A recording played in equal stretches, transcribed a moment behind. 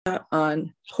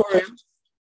on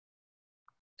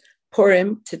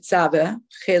Purim Tetzaveh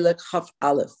Chelek Chaf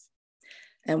Aleph,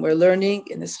 and we're learning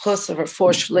in this chos of our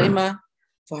four Shlema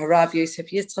for Harav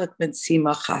Yosef Yitzchak ben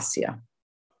Sima Chasya.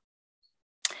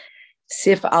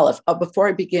 Sif Aleph. Before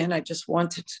I begin, I just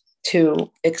wanted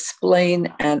to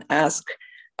explain and ask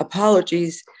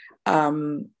apologies.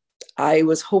 I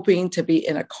was hoping to be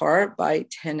in a car by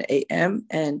 10 a.m.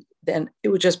 and then it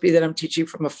would just be that I'm teaching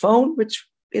from a phone, which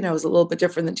is a little bit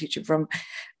different than teaching from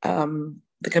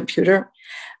the computer.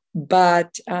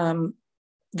 But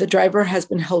the driver has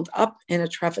been held up in a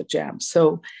traffic jam.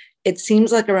 So it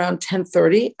seems like around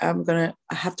 10:30, I'm going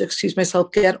to have to excuse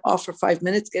myself, get off for 5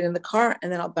 minutes, get in the car,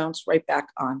 and then I'll bounce right back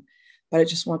on. But I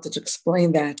just wanted to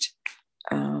explain that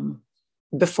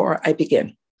before I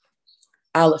begin.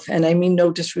 Aleph, and I mean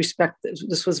no disrespect.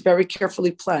 This was very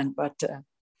carefully planned, but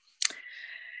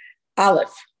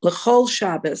Aleph, L'chol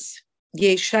Shabbos,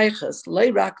 Yesh Sheiches,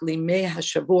 Leirak Limei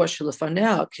HaShavua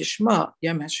Shelefanea Kishma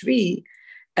Yom HaShvi,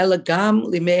 Elagam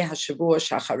Limei HaShavua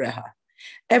Shachareha.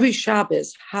 Every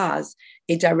Shabbos has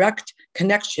a direct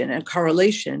connection and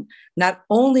correlation not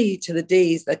only to the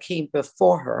days that came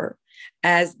before her,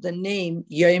 as the name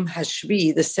Yom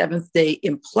HaShvi, the seventh day,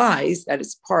 implies that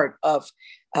it's part of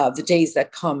the days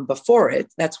that come before it.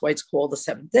 That's why it's called the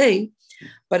seventh day.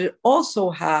 But it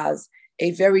also has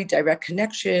a very direct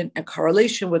connection and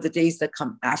correlation with the days that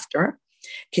come after.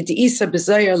 K'di'isa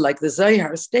b'Zayar, like the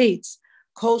Zayar states,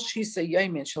 Kol Shisa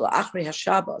Yomin Shel Achri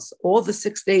HaShabbos, all the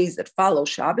 6 days that follow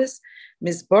Shabbos,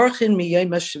 Mizbarchin Miyom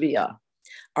HaShviya,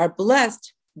 are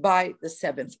blessed by the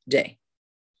seventh day.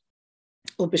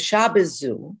 Ub'Shabbos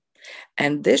Zu,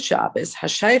 and this Shabbos,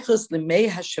 Hashaychus Limei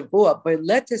HaShavua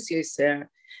Boiletes Yoser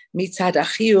Mitzad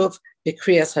Achiyuv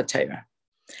B'Kriyas HaTorah.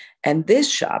 And this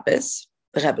Shabbos,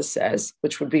 the Rebbe says,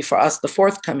 which would be for us the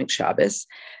forthcoming Shabbos,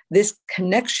 this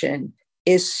connection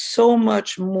is so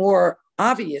much more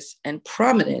obvious and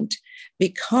prominent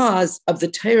because of the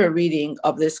Torah reading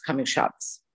of this coming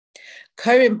Shabbos.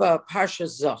 Karim ba Parsha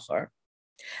Zachar,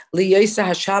 Liyosa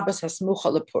HaShabbos HaSmucha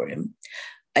LePurim.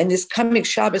 And this coming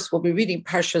Shabbos, we'll be reading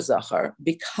Parsha Zachar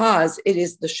because it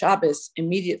is the Shabbos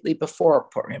immediately before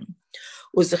Purim.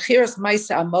 Uzachiras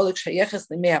Maisa Amalek Shayeches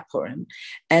Limei Purim,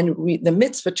 and the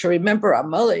mitzvah to remember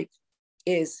Amalek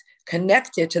is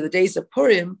connected to the days of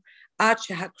Purim. Ad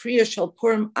shehakriya shel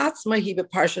Purim atzma hi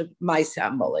beParsha Maisa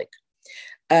Amalek,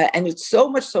 and it's so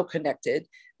much so connected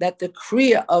that the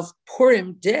kriya of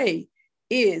Purim day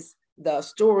is the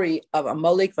story of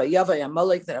Amalek, Vayavai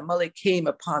Amalek, that Amalek came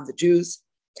upon the Jews.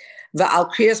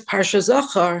 Va'al kriyas Parsha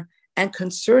Zachar, and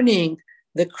concerning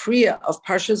the kriya of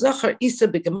Parsha Zachar, Isa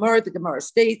b'Gemara, the Gemara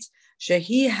states,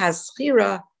 shehi has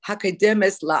schira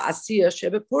hakedemes la'asiya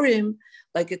shebepurim,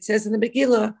 like it says in the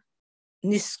Megillah,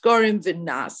 niskarim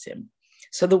v'nasim.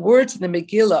 So the words in the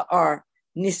Megillah are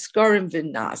niskarim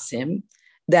v'nasim,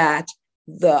 that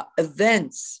the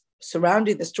events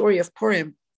surrounding the story of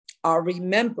Purim are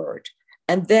remembered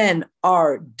and then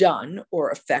are done or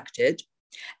affected.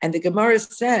 And the Gemara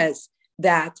says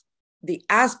that the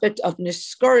aspect of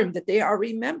niskarim, that they are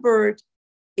remembered,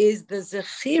 is the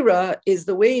zechira, is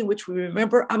the way in which we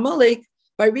remember Amalek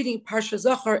by reading Parsha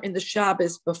Zachar in the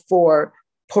Shabbos before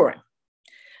Purim.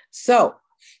 So,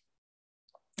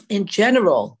 in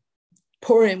general,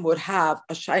 Purim would have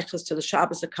a shaykhus to the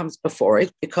Shabbos that comes before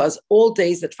it, because all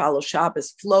days that follow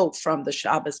Shabbos flow from the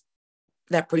Shabbos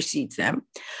that precedes them.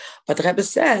 But the Rebbe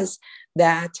says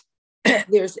that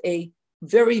there's a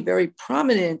very, very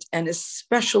prominent, and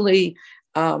especially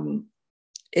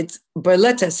it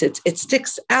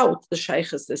sticks out, the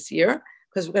shaykhus this year,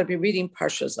 because we're going to be reading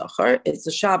Parsha Zachar. It's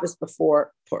the Shabbos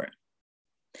before Purim.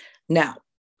 Now,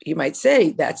 you might say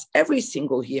that's every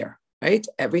single year, right?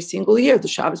 Every single year, the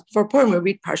Shabbos before Purim, we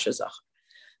read Parsha Zachar.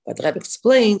 But the Rebbe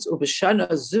explains,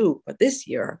 Ubishana Zu, but this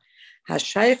year,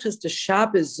 Hashaychus de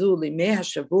Shabbos Zu limei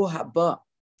hashavu haba,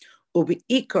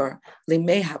 ubiikar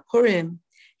limei hapurim,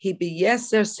 he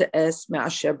beyeser se'es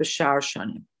me'asher b'shar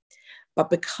shanim. But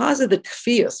because of the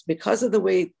kfiyos, because of the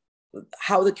way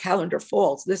how the calendar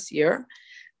falls this year,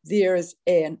 there's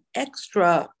an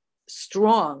extra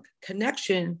strong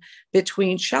connection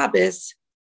between Shabbos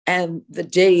and the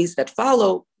days that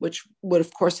follow, which would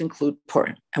of course include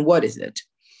Purim. And what is it?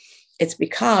 It's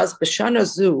because B'Shana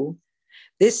Zu,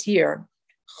 this year,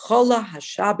 Chola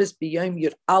HaShabbos B'Yom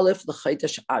Yud Aleph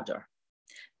L'Chodesh Adar.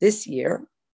 This year,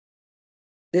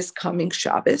 this coming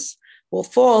Shabbos will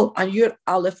fall on Yud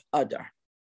Aleph Adar.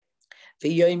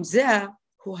 V'Yom Zeh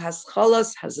Hu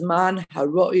Haschalas Hazman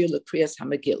Haroi L'Kriyas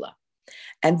HaMegillah.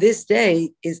 And this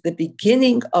day is the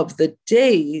beginning of the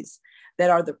days that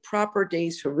are the proper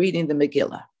days for reading the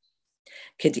Megillah.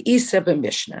 Ked'isa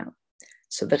b'Mishnah.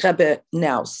 So the Rebbe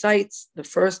now cites the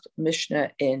first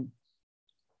Mishnah in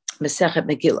Masechet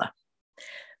Megillah.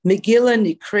 Megillah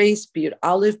nikreis biyud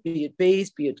aleph, biyud beis,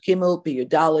 biyud gimel, biyud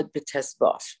daled, b'tes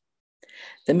b'af.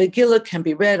 The Megillah can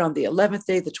be read on the 11th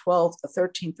day, the 12th, the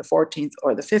 13th, the 14th,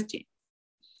 or the 15th.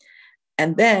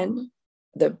 And then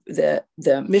the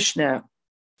Mishnah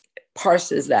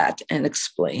parses that and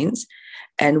explains.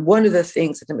 And one of the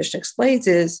things that the Mishnah explains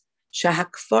is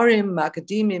shahakfarim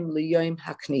makadimim liyom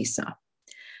haknisa.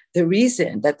 The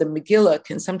reason that the Megillah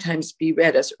can sometimes be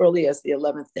read as early as the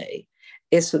 11th day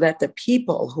is so that the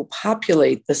people who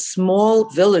populate the small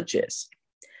villages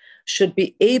should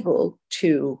be able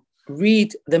to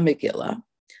read the Megillah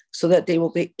so that they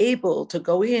will be able to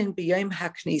go in b'yom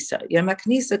haknisa. Yom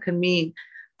haknisa can mean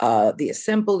the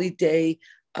assembly day,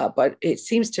 but it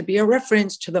seems to be a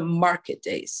reference to the market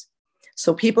days.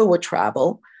 So people would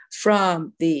travel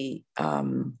from the,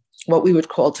 what we would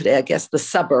call today, I guess, the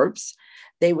suburbs.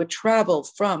 They would travel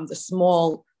from the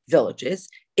small villages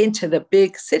into the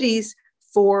big cities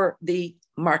for the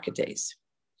market days.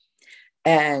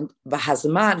 And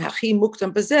v'hazman hachi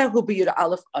muktam b'zehu b'yud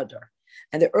aleph adar.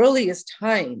 And the earliest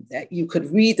time that you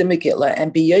could read the Megillah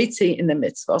and be yotze in the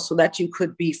mitzvah, so that you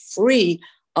could be free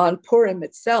on Purim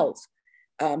itself,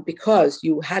 because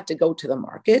you had to go to the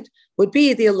market, would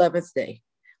be the 11th day,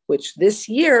 which this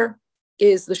year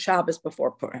is the Shabbos before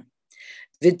Purim.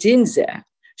 V'din zeh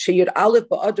sheyud aleph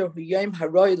ba'adar hu yom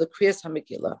haroi l'kriyas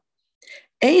hamegillah.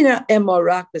 Eina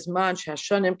emorak b'zman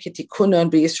shehashanim kitikunan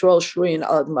b'Yisrael shruyin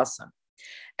al admasan.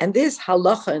 And this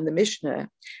halacha in the Mishnah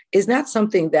is not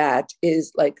something that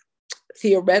is like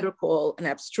theoretical and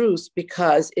abstruse,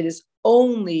 because it is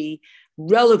only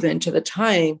relevant to the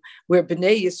time where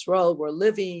Bnei Yisrael were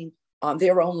living on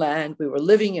their own land. We were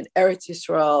living in Eretz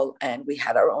Yisrael, and we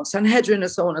had our own Sanhedrin,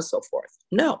 and so on and so forth.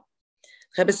 No,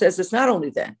 Rebbe says it's not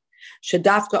only then.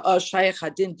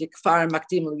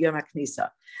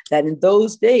 That in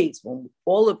those days, when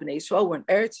all of Bnei Yisrael were in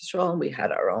Eretz Yisrael and we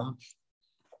had our own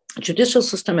judicial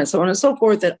system and so on and so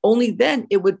forth, that only then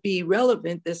it would be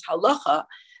relevant, this halacha,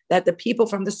 that the people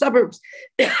from the suburbs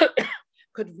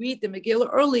could read the Megillah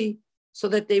early so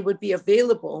that they would be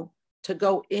available to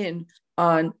go in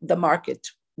on the market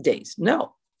days.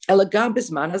 No. Elagam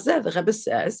bisman hazeh, the Rebbe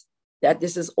says that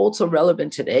this is also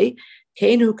relevant today,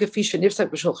 Keinu kafi shenifsak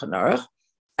b'shulchan aruch,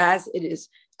 as it is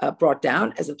brought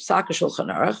down as a psak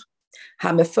shulchan aruch,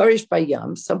 hamefarish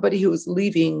bayam, somebody who is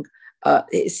leaving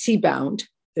seabound,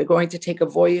 they're going to take a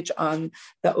voyage on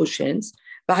the oceans,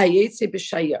 v'hayetze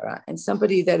b'shayara, and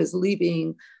somebody that is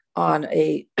leaving on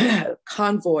a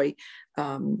convoy,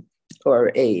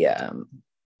 or a,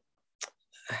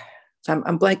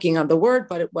 I'm blanking on the word,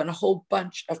 but when a whole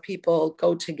bunch of people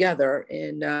go together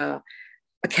in a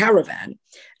caravan,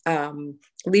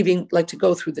 leaving, like to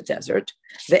go through the desert,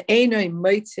 ve'enoi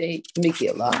moitze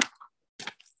Megillah,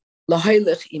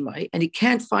 lahaylich imai, and he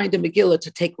can't find a Megillah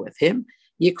to take with him,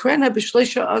 yikrena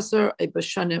b'shleisha asar,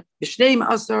 b'shneim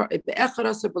asar, b'echad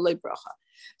asar b'lei bracha.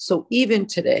 So even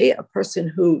today, a person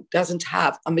who doesn't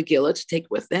have a Megillah to take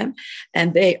with them,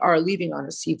 and they are leaving on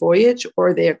a sea voyage,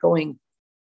 or they are going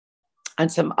on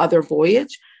some other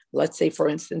voyage, let's say, for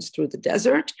instance, through the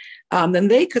desert, then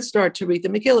they could start to read the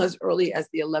Megillah as early as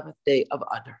the 11th day of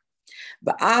Adar.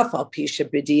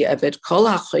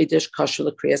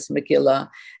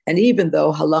 And even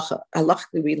though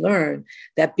halachically we learn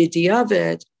that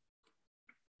b'diavad,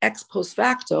 ex post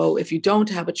facto, if you don't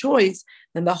have a choice,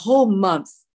 then the whole month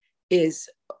is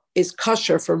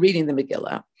kosher for reading the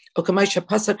Megillah. And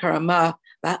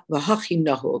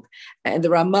the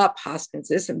Ramah paskins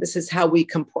this, and this is how we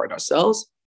comport ourselves.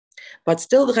 But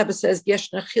still, the Rebbe says,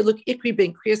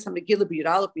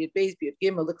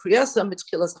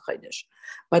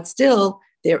 but still,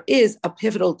 there is a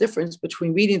pivotal difference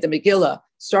between reading the Megillah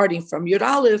starting from Yud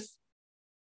Aleph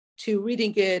to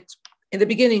reading it in the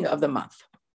beginning of the month.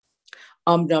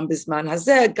 So even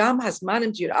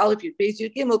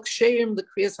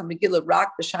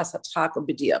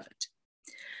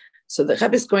the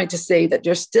Rebbe is going to say that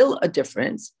there's still a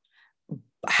difference.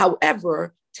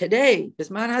 However, today,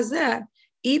 Bisman Hazeh,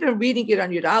 even reading it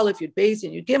on Yud Aleph, Yud Beis,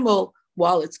 and Yud Gimel,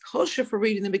 while it's kosher for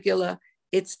reading the Megillah,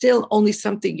 it's still only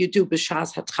something you do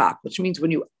b'shas hatchak, which means when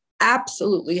you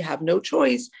absolutely have no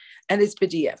choice, and it's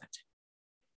b'diavad.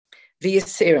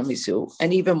 V'yisera mizu,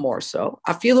 and even more so.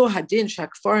 Afilu hadin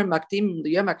shakfarim makdim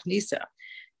liyom haknisa.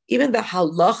 Even the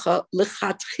halacha,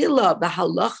 lichatchila, the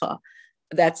halacha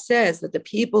that says that the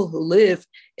people who live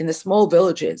in the small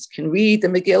villages can read the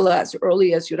Megillah as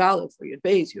early as Yud Aleph or Yud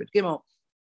Beis, Yud Gimel,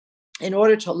 in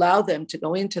order to allow them to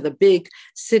go into the big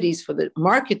cities for the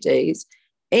market days,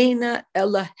 eina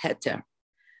ella heter.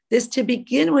 This to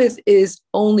begin with is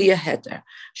only a heter.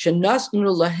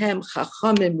 Shenasnu lahem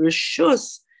chachamim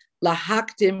rishus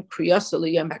lahakdim kriyasa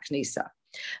liyom haknisa.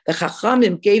 The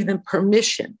chachamim gave them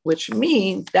permission, which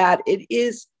means that it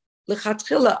is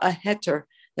lechatchila a heter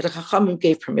that the chachamim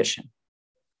gave permission.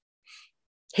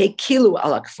 Hekilu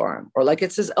ala kfarim, or like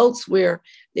it says elsewhere,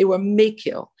 they were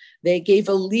mekil. They gave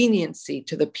a leniency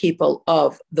to the people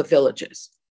of the villages,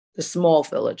 the small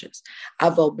villages.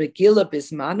 Aval Megillah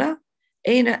bismana,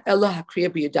 eina ella hakriya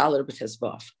b'yadalah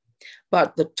b'tezvav.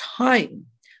 But the time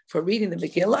for reading the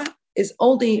Megillah is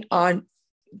only on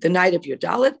the night of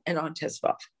Yudalit and on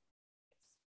Tezvav.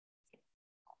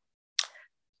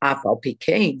 Afal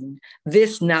pikein,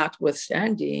 this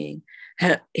notwithstanding,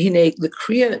 hine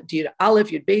l'kriya yud aleph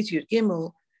yud beis yud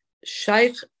gimel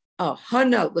shaykh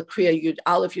hana l'kriya yud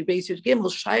aleph yud beis yud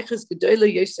gimel shayches gedola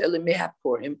yosel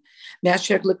mehapurim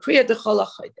me'asher l'kriya dechol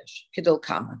hachodesh kedol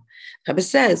kama. Rabbi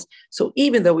says, so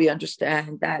even though we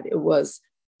understand that it was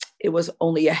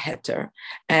only a heter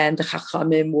and the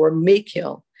chachamim were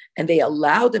mekil and they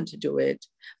allowed them to do it,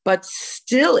 but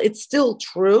still, it's still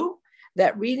true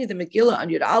that reading the Megillah on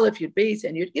Yud Aleph, Yud Beis,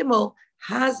 and Yud Gimel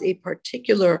has a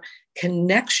particular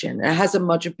connection. It has a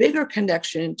much bigger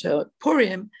connection to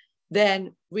Purim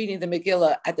than reading the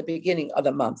Megillah at the beginning of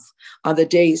the month, on the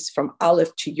days from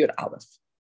Aleph to Yud Aleph.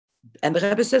 And the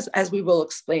Rebbe says, as we will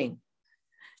explain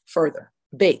further,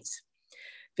 Beis.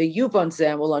 The Yuvon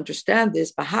Zem will understand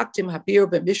this. Bahaktim Habir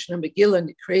b'Mishnah Megillah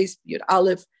Nikreis Yud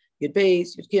Aleph, Yud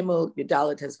Beis, Yud Gimel, Yud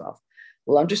Dalet Hezvav.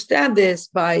 We'll understand this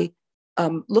by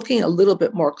looking a little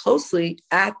bit more closely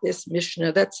at this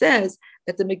Mishnah that says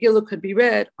that the Megillah could be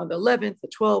read on the 11th, the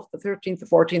 12th, the 13th, the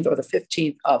 14th, or the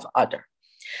 15th of Adar.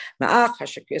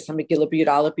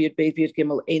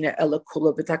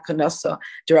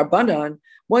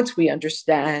 Once we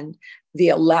understand the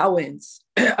allowance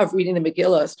of reading the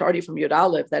Megillah starting from Yud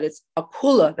Aleph, that it's a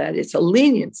kula, that it's a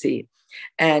leniency,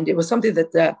 and it was something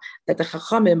that the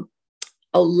Chachamim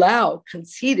allowed,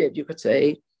 conceded, you could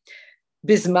say,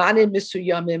 Bismanim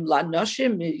misuyamim,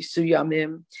 lanashim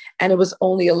misuyamim, and it was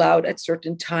only allowed at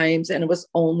certain times, and it was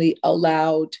only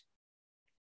allowed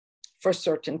for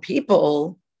certain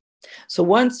people. So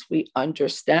once we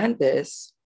understand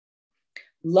this,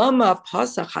 lama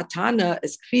pasach hatana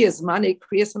is kriyas mane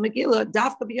kriyas Megillah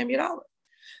dafka b'yom Yud Aleph.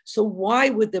 So why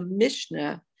would the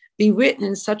Mishnah be written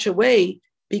in such a way,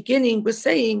 beginning with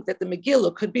saying that the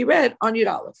Megillah could be read on Yud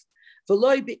Aleph?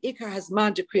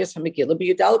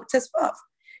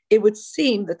 It would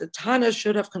seem that the Tana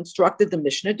should have constructed the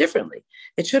Mishnah differently.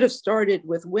 It should have started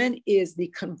with when is the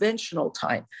conventional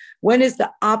time, when is the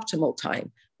optimal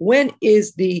time, when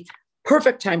is the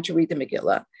perfect time to read the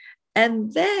Megillah,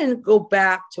 and then go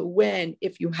back to when,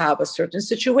 if you have a certain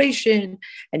situation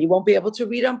and you won't be able to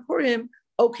read on Purim,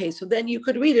 okay, so then you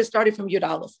could read it starting from Yud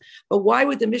Aleph. But why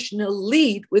would the Mishnah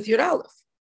lead with Yud Aleph?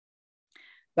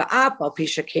 So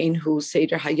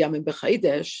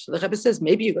the Rebbe says,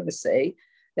 maybe you're going to say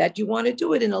that you want to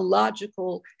do it in a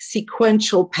logical,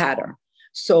 sequential pattern.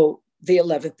 So the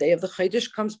 11th day of the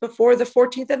Chodesh comes before the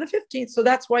 14th and the 15th. So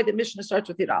that's why the Mishnah starts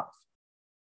with Yud Aleph.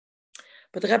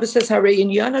 But the Rebbe says,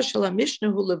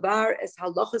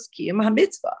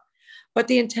 but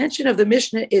the intention of the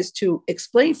Mishnah is to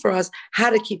explain for us how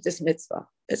to keep this mitzvah.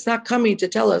 It's not coming to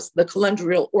tell us the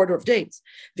calendrial order of dates.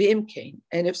 And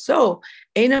if so,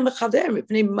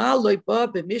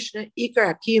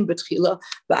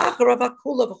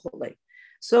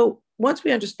 so once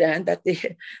we understand that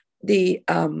the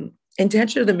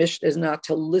intention of the Mishnah is not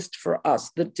to list for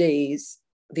us the days,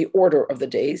 the order of the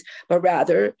days, but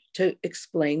rather to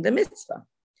explain the mitzvah.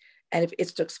 And if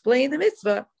it's to explain the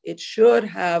mitzvah, it should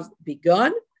have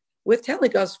begun with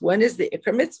telling us when is the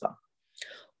Ikar mitzvah.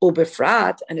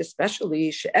 Ubefrat, and especially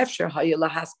she'efshar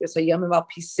hayalahaskes hayamim al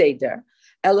piseder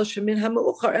ela shemin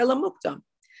hamuchar ela mukdam.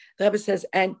 The Rebbe says,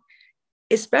 and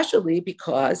especially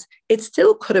because it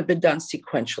still could have been done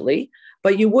sequentially,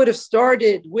 but you would have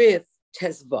started with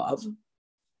Tezvav.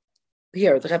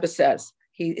 Here, the Rebbe says,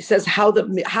 he says how the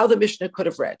Mishnah could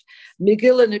have read.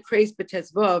 Megillah nekreis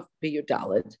b'Tezvav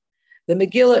b'Yudalid. The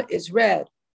Megillah is read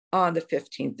on the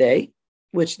 15th day,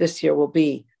 which this year will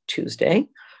be Tuesday.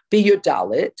 B'Yud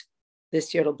Dalet,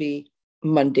 this year it'll be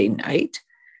Monday night.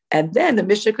 And then the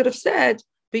Mishnah could have said,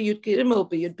 B'Yud Gimel,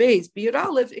 B'Yud Beis, B'Yud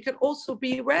Aleph. It could also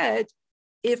be read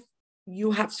if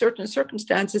you have certain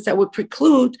circumstances that would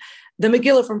preclude the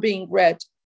Megillah from being read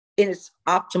in its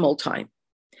optimal time.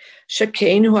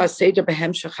 Shekeinu HaSeder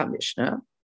B'Hemshech HaMishnah.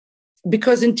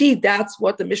 Because indeed, that's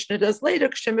what the Mishnah does later.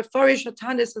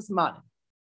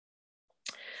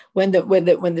 When the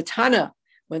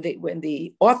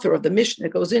author of the Mishnah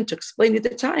goes in to explain it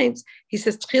at times, he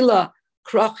says, Tchila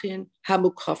krachin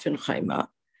hamukafin chayma,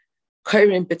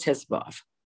 kairin betezvav.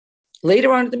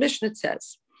 Later on in the Mishnah, it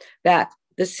says that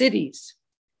the cities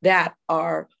that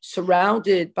are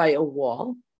surrounded by a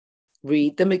wall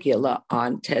read the Megillah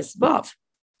on Tezvav.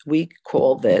 We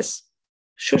call this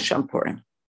Shushan Purim.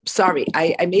 Sorry,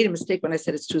 I made a mistake when I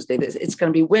said it's Tuesday. It's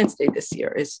going to be Wednesday this year,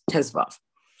 is Tezvav.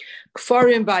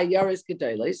 Kfarim ba'yaris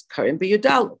gedolos, karim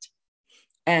b'yudalit.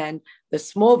 And the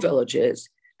small villages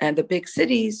and the big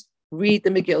cities read the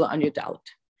Megillah on Yudalit.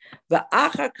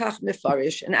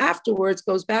 And afterwards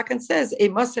goes back and says,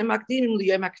 and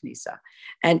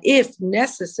if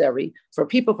necessary for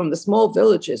people from the small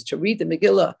villages to read the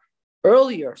Megillah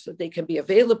earlier so they can be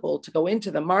available to go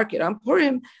into the market on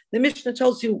Purim, the Mishnah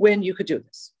tells you when you could do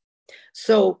this.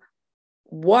 So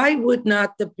why would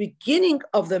not the beginning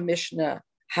of the Mishnah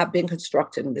have been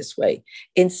constructed in this way,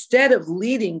 instead of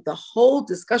leading the whole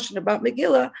discussion about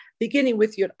Megillah, beginning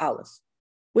with Yud Aleph,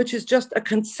 which is just a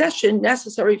concession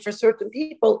necessary for certain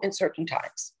people in certain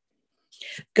times.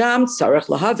 Gam tzarech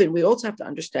lahavin, we also have to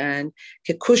understand,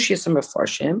 kekushiyas and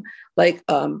mefarshim, like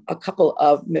a couple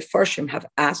of mefarshim have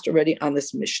asked already on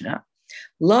this Mishnah,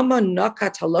 lama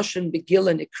nakat haloshin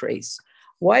begillah nikreis.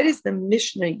 Why does the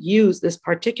Mishnah use this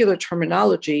particular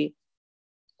terminology,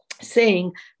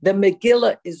 saying the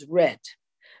Megillah is read,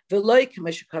 and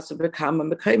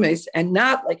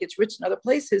not like it's written in other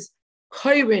places,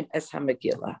 Koirin as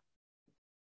HaMegillah.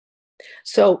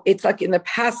 So it's like in the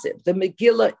passive, the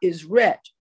Megillah is read,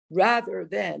 rather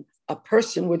than a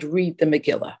person would read the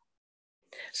Megillah.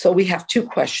 So we have two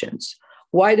questions.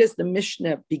 Why does the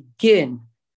Mishnah begin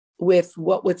with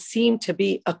what would seem to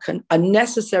be a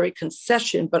necessary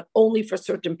concession, but only for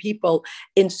certain people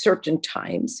in certain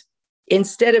times,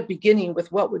 instead of beginning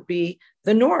with what would be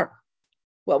the norm?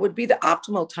 What would be the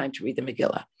optimal time to read the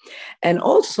Megillah? And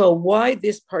also why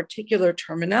this particular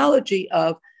terminology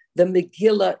of the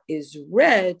Megillah is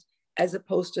read, as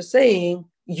opposed to saying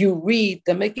you read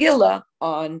the Megillah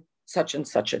on such and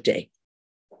such a day.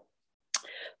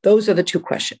 Those are the two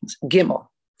questions. Gimel.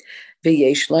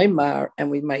 V'yesh leimar, and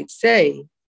we might say,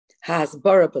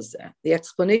 hasbara bazeh. The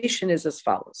explanation is as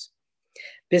follows.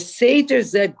 B'seder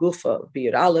zeh gufa,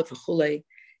 b'yud aleph v'chulei,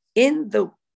 in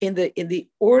the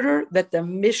order that the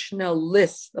Mishnah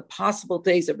lists the possible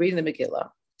days of reading the Megillah,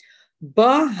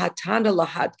 ba hatana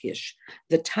lahadgish,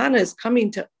 the Tana is coming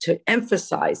to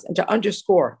emphasize and to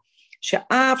underscore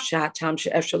she'af she'atam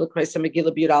she'efshel l'kreis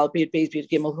Megillah b'yud aleph b'yud beis b'yud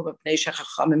gimel hu b'pnei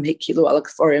shechachamim hekilu al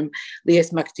kforim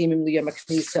liyas makdimim liyam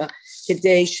aknisa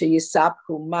kedei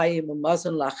sheyisaphu mayim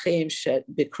umazon lachem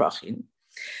she'bikrachin.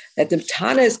 That the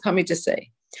Tana is coming to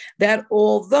say that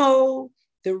although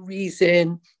the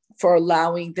reason for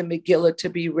allowing the Megillah to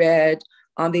be read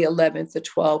on the 11th, the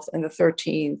 12th, and the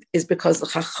 13th is because the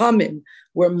Chachamim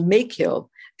were mekil.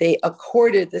 They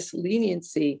accorded this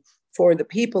leniency for the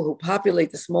people who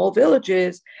populate the small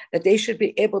villages, that they should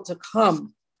be able to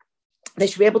come, they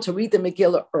should be able to read the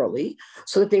Megillah early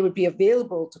so that they would be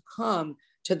available to come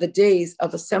to the days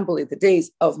of assembly, the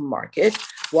days of market.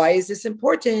 Why is this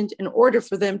important? In order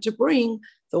for them to bring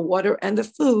the water and the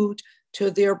food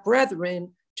to their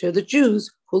brethren, to the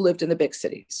Jews who lived in the big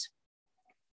cities.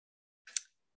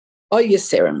 Or to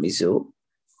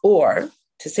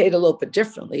say it a little bit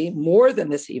differently, more than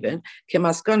this even,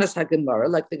 Kemaskanas HaGemara,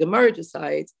 like the Gemara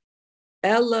decides,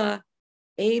 Ella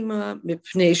Ema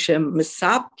Mipneshem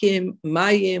Misapkim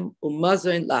Mayim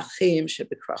Umazon Lachim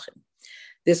Shebekrachim.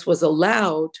 This was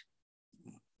allowed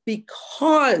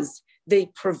because they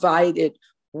provided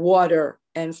water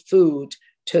and food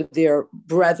to their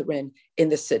brethren in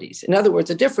the cities. In other words,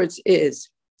 the difference is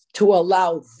to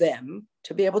allow them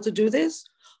to be able to do this.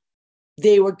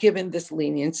 They were given this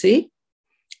leniency,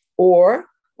 or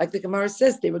like the Gemara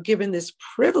says, they were given this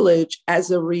privilege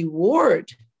as a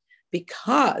reward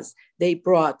because they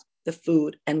brought the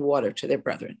food and water to their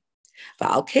brethren.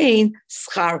 Va'al kain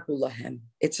schar hu lahem.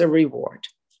 It's a reward.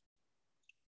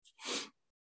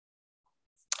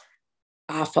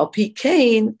 Afal pi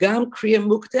kain gam kriya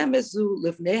mukdemezu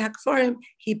livnei hakfarim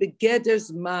he begeder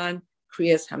zman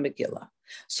kriyas hamegillah.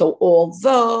 So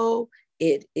although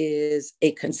it is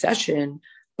a concession,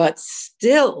 but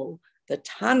still the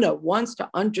Tana wants to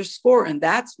underscore, and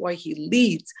that's why he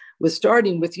leads with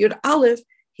starting with Yud Aleph.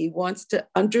 He wants to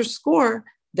underscore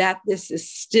that this is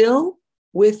still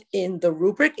within the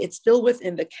rubric, it's still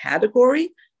within the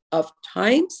category of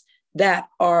times that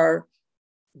are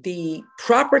the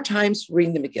proper times for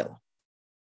reading the Megillah.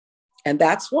 And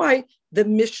that's why the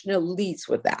Mishnah leads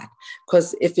with that.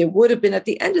 Because if it would have been at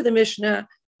the end of the Mishnah,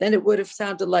 then it would have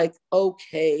sounded like,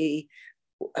 okay,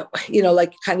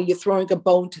 like kind of you're throwing a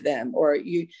bone to them, or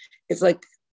it's like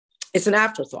It's an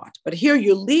afterthought. But here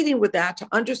you're leading with that to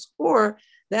underscore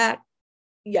that,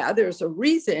 yeah, there's a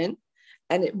reason,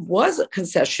 and it was a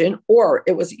concession, or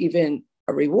it was even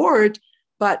a reward,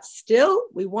 but still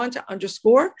we want to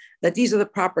underscore that these are the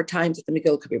proper times that the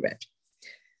Megillah could be read.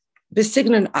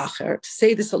 B'signon acher, to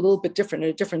say this a little bit different, in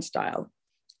a different style.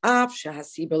 Although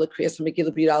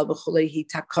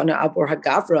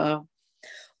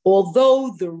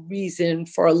the reason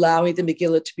for allowing the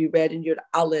Megillah to be read in Yud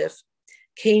Aleph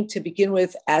came to begin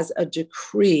with as a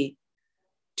decree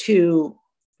to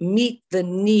meet the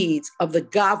needs of the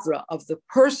Gavra, of the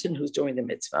person who's doing the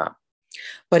mitzvah.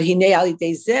 But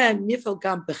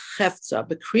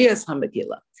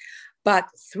But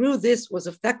through this was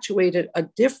effectuated a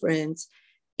difference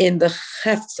in the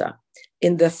chefza,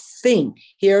 in the thing.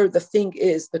 Here, the thing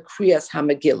is the Kriyas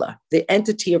HaMegillah, the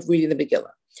entity of reading the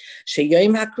Megillah.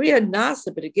 Sheyoim HaKriya Nasa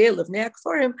B'Regel of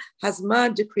Ne'akforim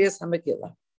Hazman de Kriyas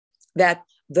HaMegillah. That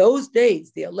those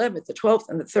days, the 11th, the 12th,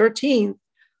 and the 13th,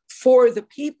 for the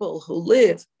people who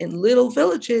live in little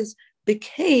villages,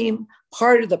 became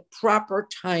part of the proper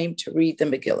time to read the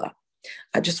Megillah.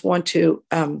 I just want to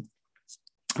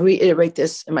reiterate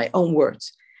this in my own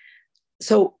words.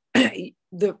 So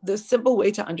the simple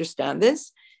way to understand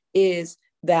this is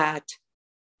that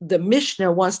the Mishnah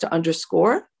wants to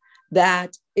underscore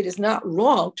that it is not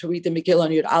wrong to read the Megillah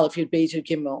on Yud Aleph, Yud Beis, Yud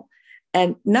Gimel.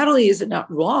 And not only is it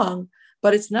not wrong,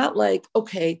 but it's not like,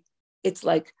 okay, it's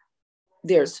like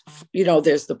there's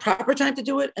the proper time to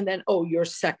do it, and then, you're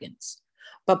seconds.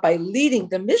 But by leading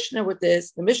the Mishnah with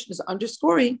this, the Mishnah is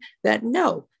underscoring that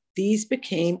no, these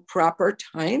became proper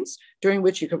times during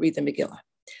which you could read the Megillah.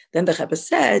 Then the Rebbe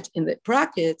said in the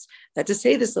brackets that to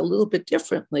say this a little bit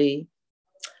differently,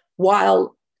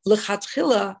 while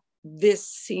lechatchila, this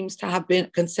seems to have been a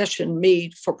concession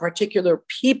made for particular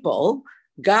people,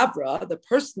 Gavra, the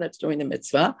person that's doing the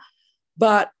mitzvah,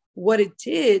 but what it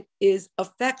did is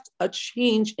affect a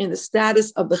change in the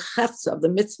status of the chefza, of the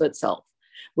mitzvah itself,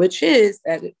 which is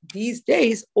that these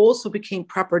days also became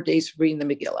proper days for reading the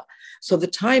Megillah. So the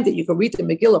time that you can read the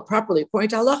Megillah properly,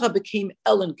 according to halacha, became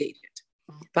elongated.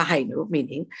 V'hainu,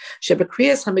 meaning,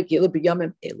 shebekriyas hamegillah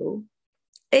b'yamim elu,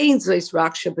 ein zeis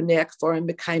rak shebenei akforim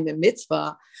mekayim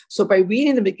mitzvah. So by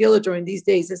reading the Megillah during these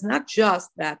days, it's not just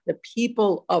that the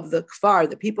people of the kfar,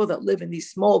 the people that live in these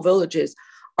small villages,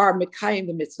 are mekayim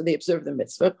the mitzvah, they observe the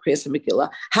mitzvah, kriyas hamegillah,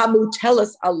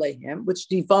 hamutelas aleihim, which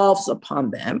devolves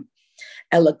upon them,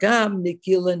 elagam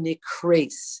Megillah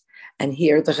nikres. And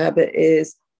here the Rebbe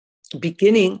is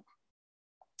beginning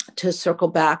to circle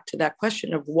back to that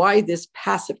question of why this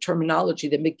passive terminology,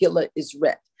 the Megillah, is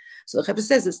read. So the Rebbe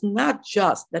says it's not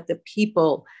just that the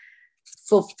people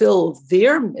fulfill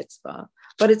their mitzvah,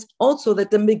 but it's also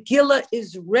that the Megillah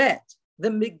is read. The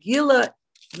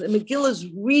Megillah's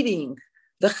reading,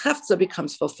 the chefza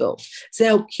becomes fulfilled.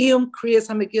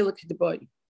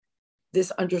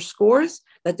 This underscores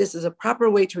that this is a proper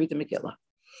way to read the Megillah.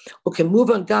 Okay, move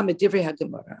on.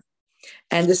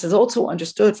 And this is also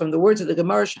understood from the words of the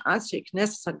Gemara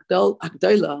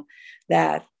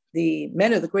that the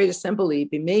men of the Great Assembly,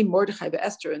 Bimei Mordechai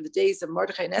Esther, in the days of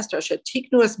Mordechai and Esther,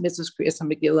 shetiknu as mitzvos kriyas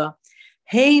hamegillah,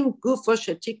 heim gufo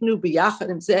shetiknu biyachad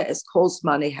im zeh es kol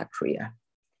zmanei hakriya.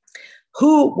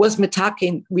 Who was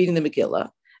mitakin reading the Megillah?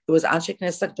 It was Anshe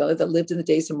Knesset Agdala that lived in the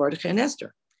days of Mordechai and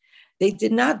Esther. They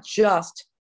did not just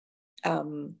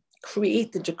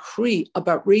create the decree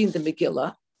about reading the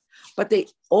Megillah, but they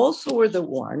also were the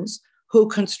ones who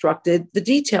constructed the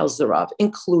details thereof,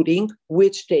 including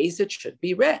which days it should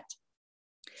be read.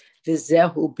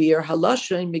 V'zehu bir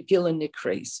halashon Megillah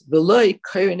nikres v'loi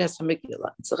koines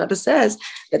hamegillah. So Rebbe says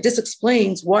that this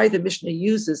explains why the Mishnah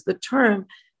uses the term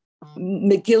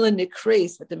Megillah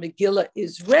nikres, that the Megillah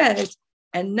is read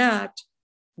and not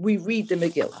we read the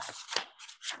Megillah.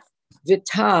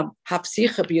 V'tam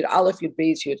hapsicha bir aleph yud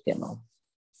beis yud gimel.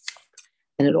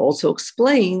 And it also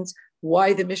explains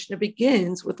why the Mishnah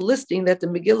begins with listing that the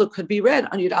Megillah could be read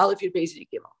on Yud Aleph Yud Beis Yud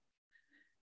Gimel.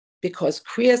 Because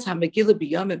Kriyas HaMegillah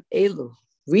b'yamim elu,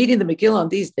 reading the Megillah on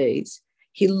these days,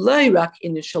 he loirak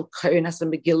initial Kohenas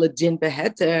HaMegillah din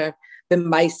beheter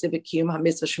b'maise v'kiyum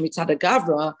hamitzvah shemitzad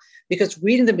gavra. Because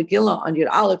reading the Megillah on Yud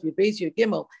Aleph Yud Beis Yud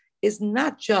Gimel is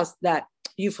not just that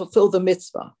you fulfill the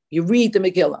mitzvah, you read the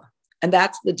Megillah, and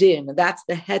that's the din, and that's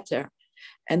the heter.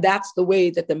 And that's the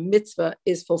way that the mitzvah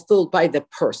is fulfilled by the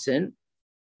person,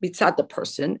 mitzad the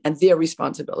person, and their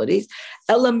responsibilities.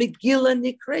 Ela Megillah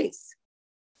nikres.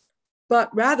 But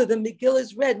rather, the Megillah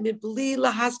is read, mibli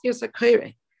lahaskir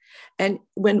sakere. And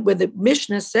when the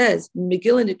Mishnah says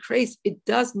Megillah nikres, it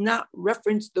does not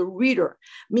reference the reader,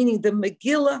 meaning the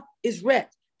Megillah is read.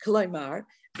 Kalaimar,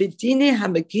 b'dine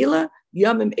ha-Megillah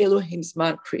Yamim Elohim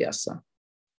Zman Kriyasa.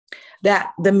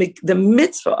 That the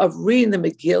mitzvah of reading the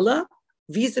Megillah,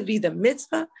 vis-a-vis the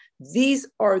mitzvah, these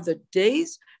are the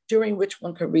days during which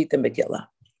one can read the Megillah.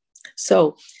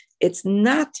 So it's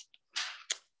not,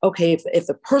 okay, if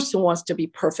the person wants to be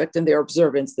perfect in their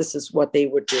observance, this is what they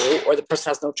would do, or the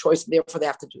person has no choice and therefore they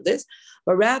have to do this,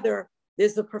 but rather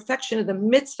there's the perfection of the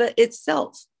mitzvah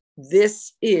itself.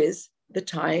 This is the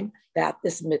time that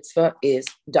this mitzvah is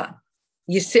done.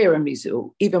 Yisera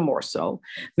mizu, even more so.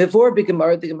 Mevor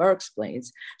b'Gemara, the Gemara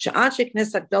explains, she'anshei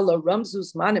knesset hagdala ramzu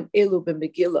zmanim elu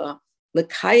b'Megillah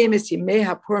l'kayim es yimei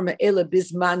hapur ma'ela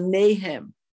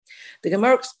bizmanehem. The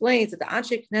Gemara explains that the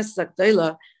Anshe Knesset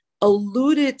Hagdala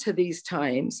alluded to these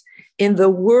times in the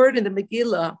word in the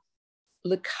Megillah,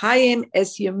 l'kayim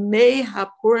es yimei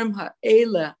hapurim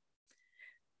ha'ela,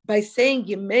 by saying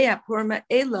yimei hapurim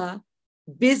ha'ela,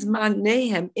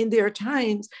 bizmanehem, in their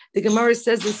times. The Gemara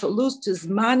says this alludes to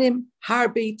zmanim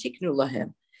harbe tiknu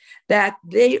lahem, that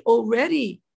they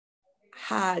already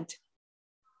had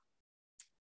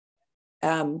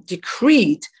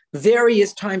decreed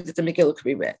various times that the Megillah could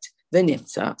be read. The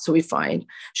Nimtza. So we find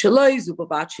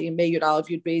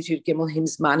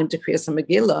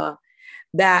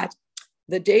that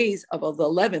the days of the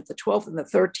 11th, the 12th, and the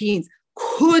 13th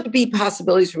could be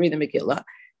possibilities for reading the Megillah.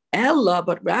 Ella,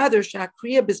 but rather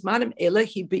Shakriya Bismanim Ela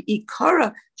he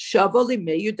beikara Shavali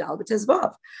Meyudal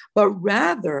B'Tezvav. But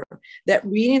rather that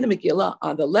reading the Megillah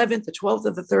on the 11th, the 12th,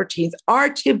 and the 13th are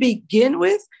to begin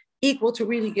with equal to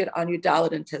reading it on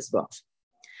Yudalit and Tezvav.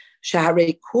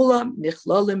 Shaharei kulam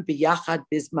nichlalim biyachad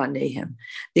bizmanehem,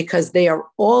 because they are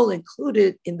all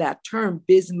included in that term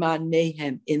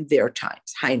bizmanehem, in their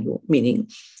times. Hainu, meaning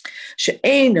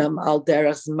she'enam al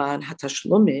derech zman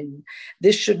hatashlumin.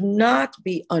 This should not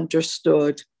be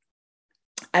understood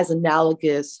as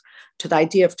analogous to the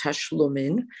idea of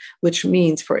tashlumin, which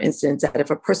means, for instance, that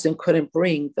if a person couldn't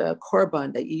bring the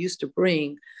korban that you used to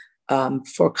bring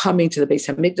for coming to the Beis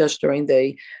Hamikdash during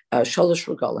the Shalosh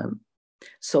Regalim.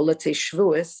 So let's say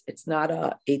Shavuos, it's not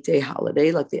a 8-day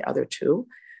holiday like the other two.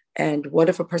 And what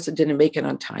if a person didn't make it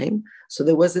on time? So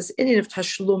there was this Indian of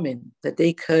Tashlumin, that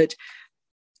they could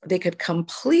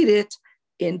complete it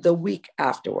in the week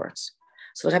afterwards.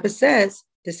 So the Rebbe says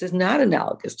this is not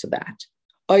analogous to that.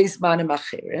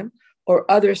 Or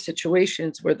other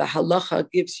situations where the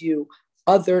halacha gives you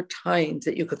other times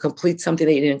that you could complete something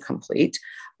that you didn't complete,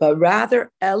 but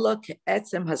rather Ella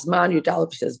ke'etzem hazman Yud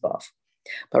Aleph Tezvav.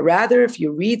 But rather, if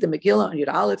you read the Megillah on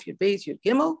Yud Aleph, Yud Beis, Yud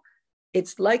Gimel,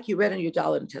 it's like you read on Yud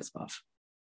Aleph and Tezvav.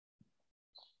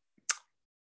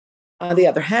 On the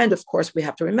other hand, of course, we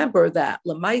have to remember that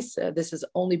Lamaisa, this is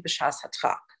only b'shas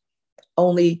hatchak,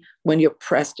 only when you're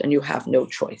pressed and you have no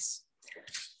choice.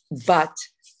 But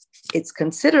it's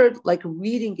considered like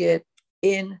reading it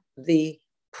in the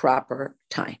proper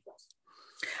time.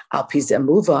 Al Pizeh,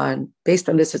 move on. Based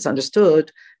on this, it's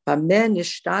understood. So once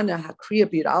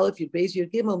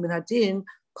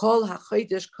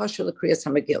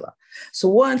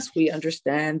we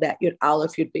understand that Yud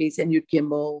Aleph, Yud Beis, and Yud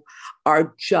Gimel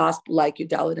are just like Yud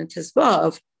Dalet and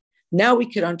Tezvav, now we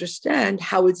can understand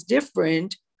how it's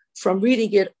different from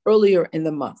reading it earlier in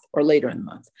the month or later in the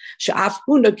month.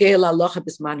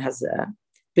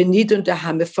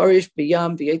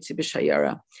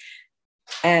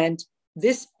 And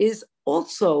this is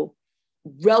also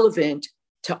relevant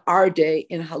to our day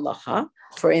in halacha.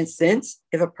 For instance,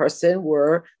 if a person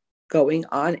were going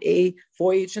on a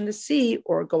voyage in the sea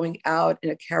or going out in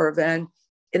a caravan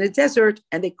in a desert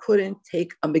and they couldn't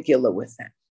take a Megillah with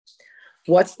them.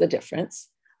 What's the difference?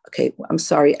 Okay, I'm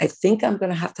sorry. I think I'm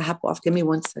going to have to hop off. Give me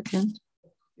 1 second.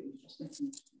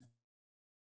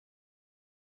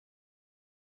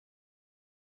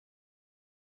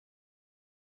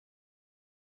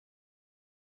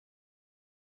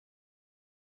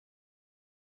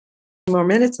 More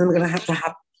minutes, and I'm going to have to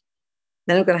hop.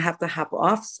 Then I'm going to have to hop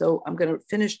off. So I'm going to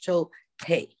finish till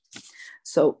Hey.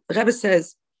 So the Rebbe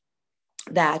says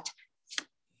that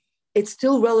it's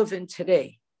still relevant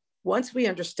today. Once we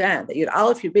understand that Yud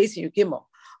Aleph, Yud Beis, and Yud Gimel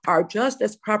are just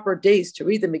as proper days to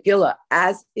read the Megillah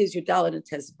as is Yud Dalet and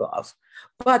Tezvav,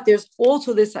 but there's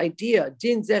also this idea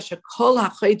Din Zeh Shekol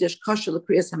HaChodesh Kosher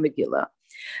L'Kriyas HaMegillah,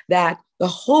 that the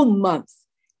whole month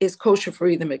is kosher for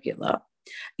reading the Megillah.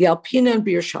 Yalpina and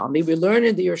Yerushalmi, we learn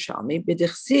in the Yerushalmi,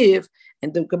 B'dichsiv,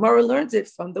 and the Gemara learns it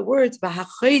from the words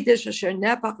B'hachodesh asher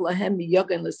nepach lahem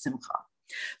miyogan l'simcha.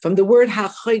 From the word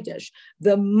hachodesh,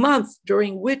 the month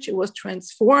during which it was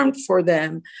transformed for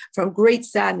them from great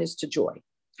sadness to joy.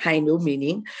 Hainu,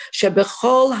 meaning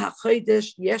shebechol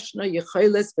hachodesh yeshna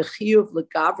yecholes b'chiyuv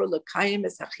legavra lekayim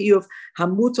es hachiyuv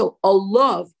hamutal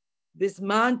olav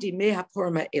bisman dimei hapor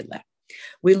ma'ileh.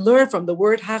 We learn from the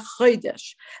word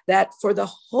HaChodesh that for the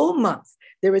whole month,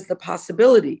 there is the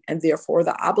possibility and therefore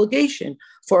the obligation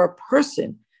for a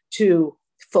person to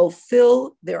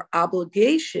fulfill their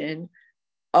obligation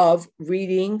of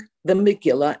reading the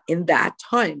Megillah in that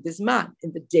time, Bisman,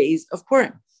 in the days of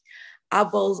Purim.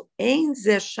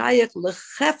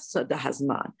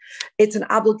 It's an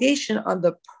obligation on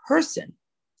the person,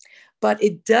 but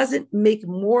it doesn't make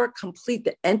more complete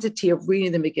the entity of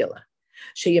reading the Megillah.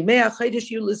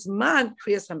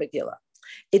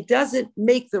 It doesn't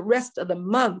make the rest of the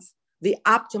month the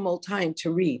optimal time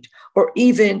to read, or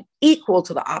even equal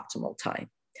to the optimal time.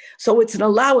 So it's an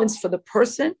allowance for the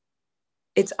person.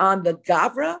 It's on the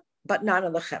Gavra, but not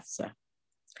on the Chefza.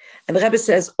 And the Rebbe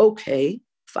says, okay,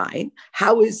 fine.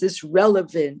 How is this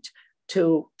relevant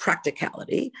to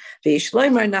practicality? The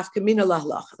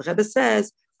Rebbe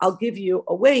says, I'll give you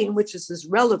a way in which this is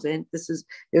relevant.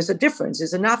 There's a difference.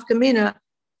 There's a nafkamina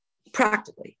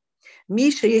practically.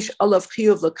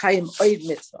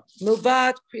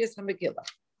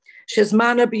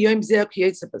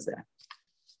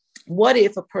 What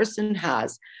if a person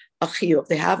has a chiyuv?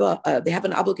 They have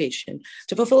an obligation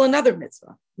to fulfill another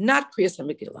mitzvah, not Kriyas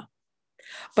HaMegillah,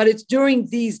 but it's during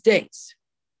these days.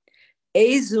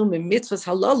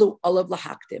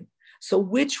 So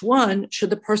which one should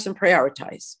the person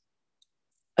prioritize?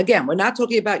 Again, we're not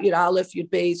talking about Yud Aleph, Yud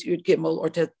Beis, Yud Gimel,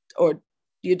 or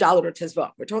Yud Dalet or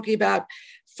Tezvav. We're talking about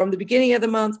from the beginning of the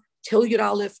month till Yud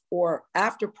Aleph, or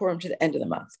after Purim to the end of the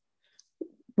month.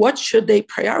 What should they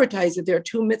prioritize if there are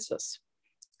two mitzvahs?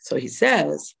 So he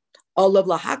says, Olav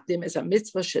Lahakdim is a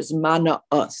mitzvah shezmana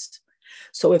us.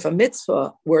 So if a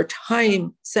mitzvah were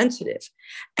time sensitive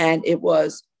and it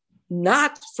was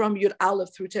not from Yud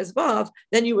Aleph through Tezvav,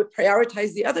 then you would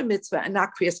prioritize the other mitzvah and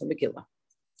not Kriyas HaMegillah.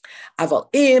 But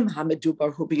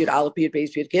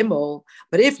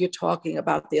if you're talking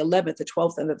about the 11th, the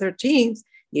 12th, and the 13th,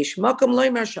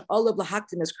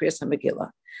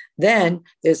 then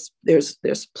there's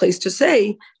place to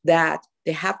say that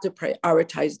they have to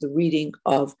prioritize the reading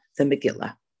of the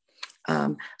Megillah.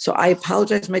 So I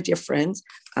apologize, my dear friends.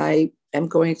 I am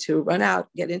going to run out,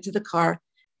 get into the car.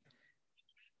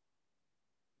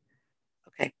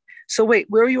 Okay. So wait,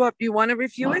 where are you up? You want to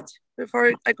review it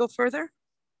before I go further?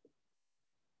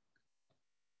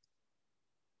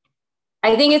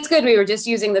 I think it's good. We were just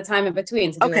using the time in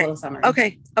between to do a little summary.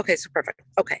 Okay, so perfect.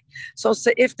 Okay, so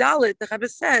if Dalit, the Rebbe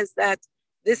says that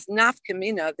this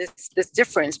nafkamina, this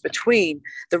difference between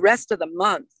the rest of the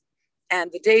month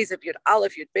and the days of Yud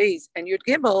Aleph, Yud Beis, and Yud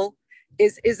Gimel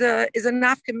is a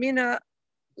nafkamina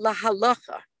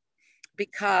lahalacha,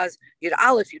 because Yud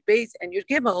Aleph, Yud Beis, and Yud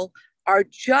Gimel are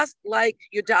just like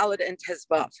Yud Dalet and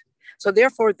Tezvav. So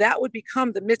therefore, that would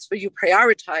become the mitzvah you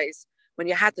prioritize when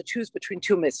you had to choose between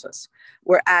two mitzvahs.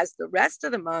 Whereas the rest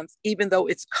of the month, even though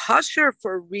it's kosher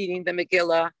for reading the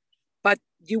Megillah, but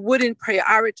you wouldn't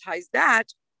prioritize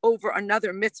that over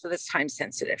another mitzvah that's time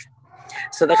sensitive.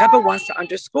 So the Rebbe wants to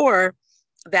underscore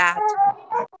that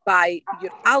by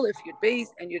Yud Aleph, Yud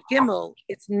Beis, and Yud Gimel,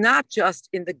 it's not just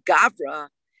in the Gavra,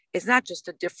 it's not just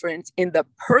a difference in the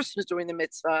person who's doing the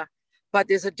mitzvah, but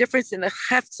there's a difference in the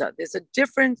Chefza, there's a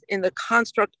difference in the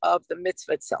construct of the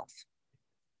mitzvah itself.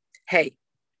 Hey,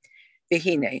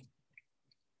 v'hine,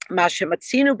 ma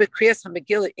shematzinu b'kriyas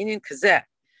HaMegillah inyan kazeh,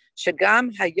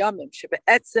 shagam hayamim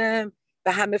shebe'etzem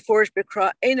v'hameforish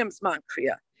b'kra einam zman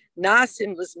kriya,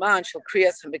 nasim l'zman shel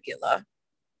kriyas HaMegillah.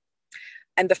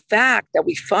 And the fact that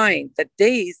we find that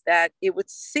days that it would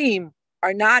seem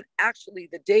are not actually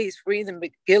the days for reading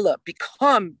the Megillah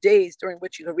become days during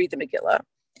which you can read the Megillah.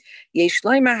 Yesh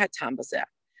leimer hatam b'zeh.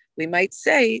 We might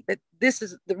say that this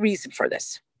is the reason for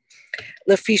this.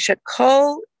 Lefisha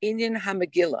kol inyan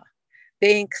hamegillah,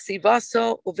 bein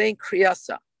ksivaso uvein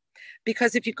kriyasa.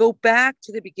 Because if you go back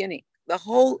to the beginning, the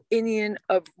whole inyan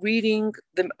of reading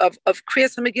of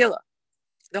kriyas hamegillah,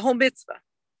 the whole mitzvah,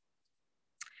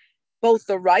 both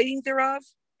the writing thereof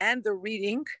and the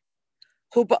reading,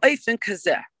 hu ba'ofen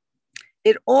kazeh,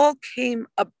 it all came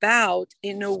about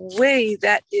in a way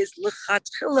that is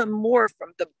lechatchila, more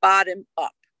from the bottom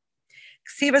up.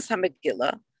 Ksivas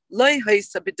hamegillah. The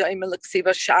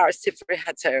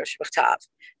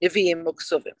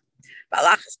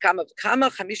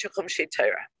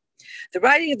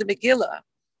writing of the Megillah,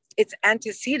 its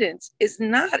antecedents, is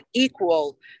not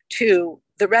equal to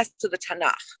the rest of the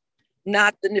Tanakh,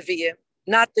 not the Nevi'im,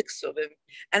 not the Ksuvim,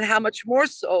 and how much more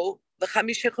so the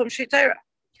Chamisha Chumshei Torah.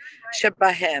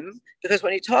 Shebahem, because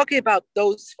when you're talking about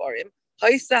those Sfarim,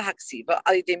 Haisa Haksiva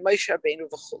Alidei Moshe Rabbeinu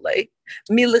v'chulei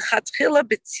Milichatchila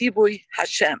b'tzivui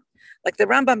Hashem. Like the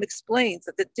Rambam explains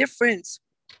that the difference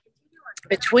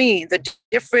between the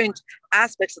different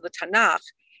aspects of the Tanakh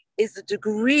is the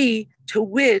degree to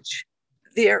which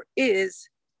there is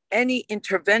any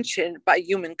intervention by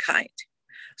humankind.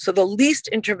 So the least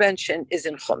intervention is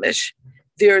in Chumash.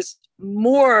 There's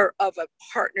more of a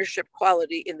partnership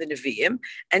quality in the Nevi'im,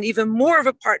 and even more of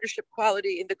a partnership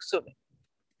quality in the Ksuvim.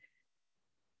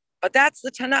 But that's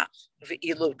the Tanakh.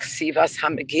 Ve'ilu ksivas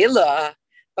hamegillah.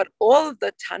 But all of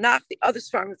the Tanakh, the other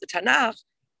form of the Tanakh,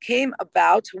 came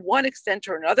about to one extent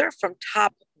or another from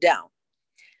top down.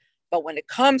 But when it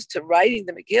comes to writing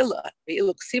the Megillah,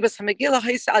 ve'ilu ksivas hamegillah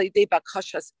ha'isa al yidei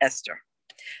bakashas Esther.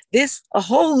 This a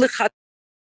whole lichat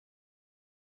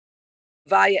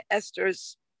via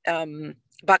Esther's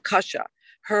bakasha.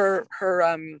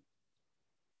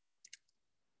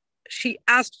 She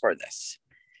asked for this.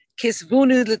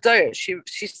 Kisvunu l'dayr.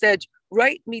 She said,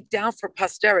 write me down for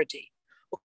posterity.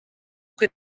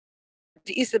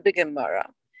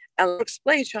 And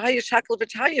explain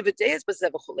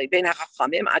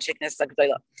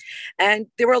and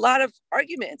there were a lot of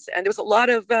arguments, and there was a lot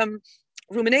of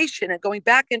rumination and going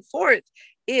back and forth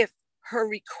if her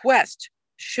request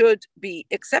should be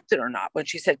accepted or not when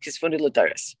she said Kisvunu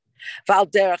l'daris. Val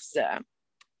derech zeh,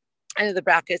 and in the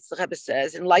brackets the Rebbe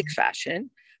says in like fashion,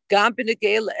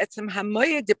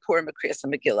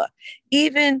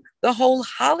 even the whole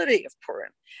holiday of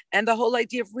Purim and the whole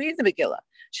idea of reading the Megillah,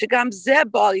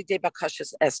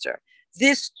 Esther.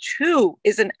 This too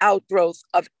is an outgrowth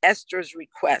of Esther's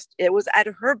request. It was at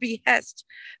her behest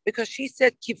because she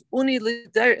said, Kivuni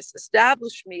l'daris,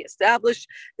 establish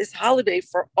this holiday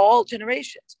for all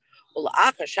generations.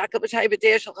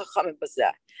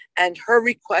 And her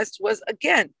request was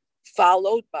again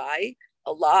followed by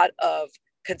a lot of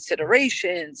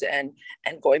considerations and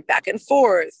going back and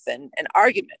forth and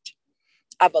argument.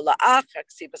 But once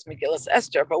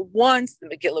the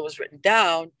Megillah was written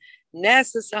down,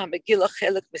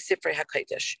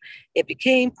 it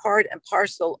became part and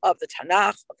parcel of the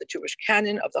Tanakh, of the Jewish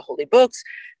canon, of the holy books,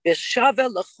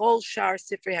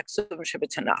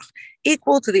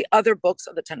 equal to the other books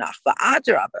of the Tanakh.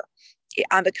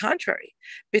 On the contrary,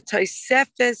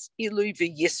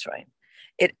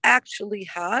 it actually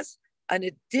has an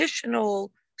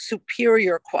additional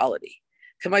superior quality.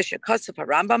 Like the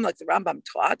Rambam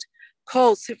taught,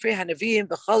 Kol Sifrei HaNevi'im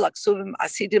v'chol HaKsuvim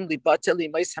asidim libata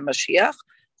l'imois HaMashiach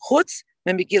chutz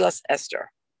meMegillas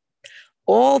Esther.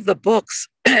 All the books,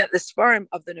 the Sfarim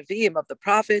of the Nevi'im, of the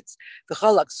prophets,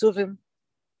 v'chol HaKsuvim,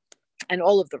 and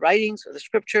all of the writings or the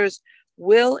scriptures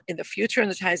will, in the future, in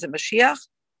the times of Mashiach,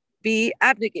 be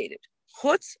abnegated.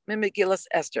 Chutz meMegillas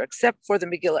Esther, except for the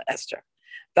Megillah Esther.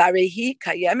 Varehi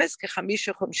kayemes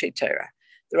kechamisha chumshei Torah.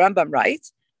 The Rambam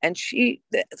writes, and the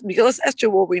Megillah Esther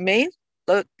will remain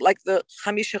like the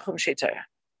Chamisha Chumshei Torah.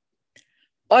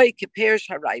 Oy kiperish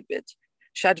haraybit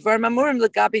shadvar mamurim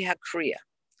legabi hakriya.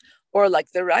 Or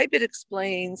like the Rabbit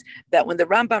explains that when the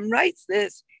Rambam writes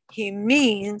this, he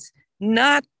means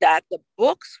not that the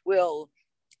books will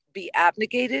be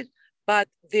abnegated, but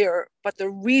the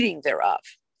reading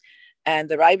thereof. And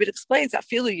the Rabbit explains,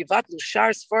 Afilu yivatlu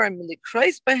shar sfarim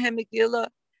milikreis bahem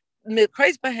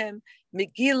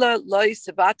Megillah loy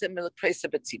sevata milikreis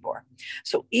betzibor.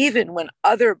 So even when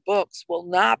other books will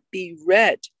not be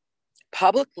read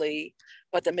publicly,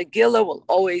 but the Megillah will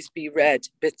always be read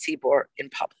betzibor in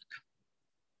public.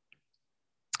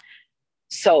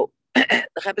 So the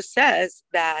Rebbe says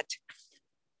that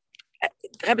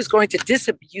the Rebbe is going to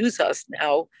disabuse us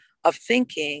now of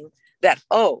thinking that,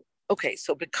 so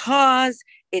because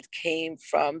it came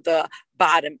from the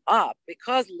bottom up,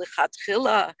 because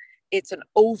lichatchila, it's an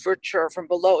overture from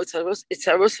below, it's a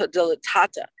rusa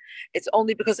dilatata. It's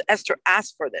only because Esther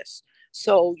asked for this.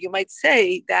 So you might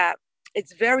say that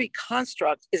its very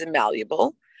construct is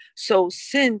malleable. So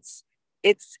since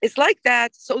it's like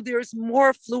that, so there's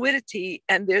more fluidity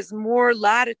and there's more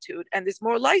latitude and there's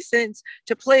more license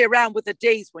to play around with the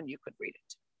days when you could read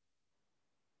it.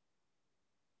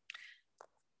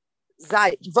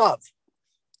 Zay Vav.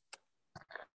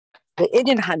 The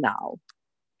Idin Hanal.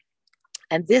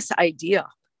 And this idea,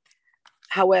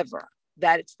 however,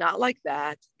 that it's not like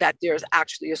that there's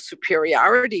actually a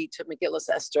superiority to Megillas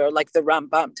Esther, like the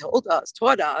Rambam taught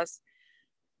us,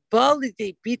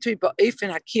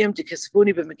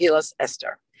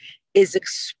 is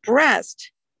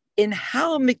expressed in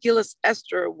how Megillas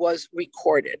Esther was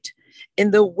recorded,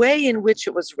 in the way in which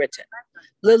it was written.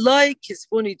 In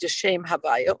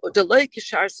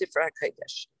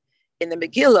the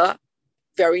Megillah,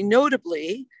 very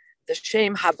notably, the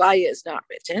Shem Havaya is not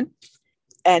written,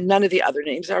 and none of the other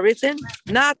names are written,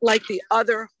 not like the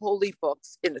other holy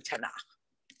books in the Tanakh.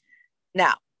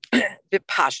 Now,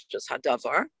 Vipashtus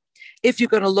Hadavar, If you're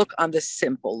going to look on the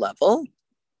simple level,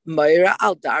 Moira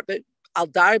al darba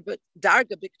darga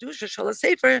b'kedusha shel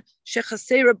sefer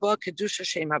shechasera ba kedusha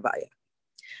shem havaya.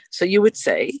 So you would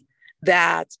say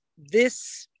that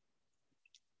this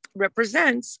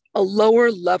represents a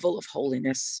lower level of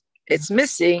holiness. It's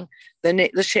missing the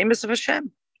shemus of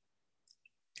Hashem.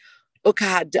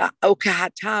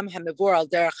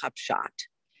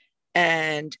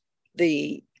 And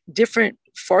the different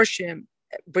farshim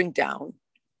bring down,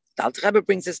 the Alter Rebbe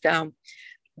brings us down,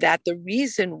 that the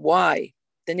reason why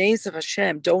the names of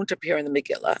Hashem don't appear in the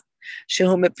Megillah,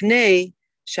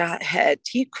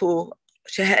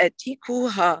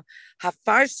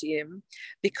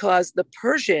 because the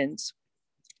Persians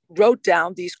wrote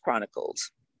down these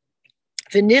chronicles.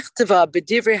 They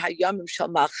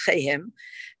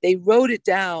wrote it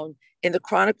down in the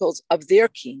chronicles of their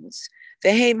kings.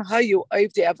 And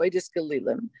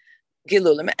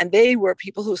they were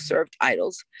people who served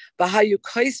idols.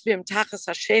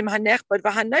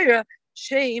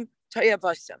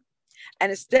 And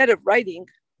instead of writing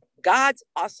God's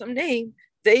awesome name,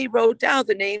 they wrote down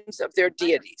the names of their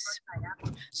deities.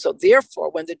 So therefore,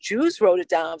 when the Jews wrote it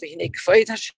down,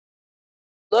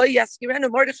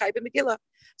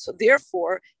 so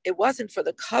therefore, it wasn't for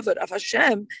the kavod of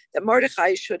Hashem that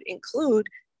Mordechai should include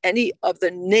any of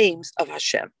the names of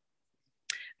Hashem,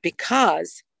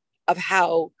 because of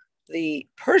how the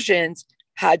Persians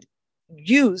had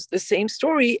used the same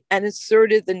story and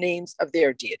inserted the names of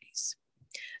their deities.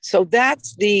 So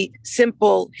that's the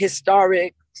simple,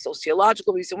 historic,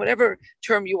 sociological reason, whatever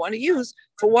term you want to use,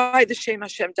 for why the Shem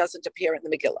Hashem doesn't appear in the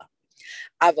Megillah.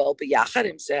 But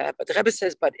the Rebbe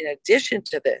says, but in addition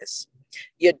to this,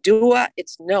 Yadua,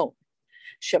 it's known.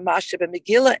 The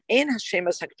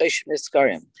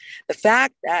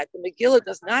fact that the Megillah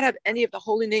does not have any of the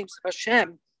holy names of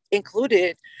Hashem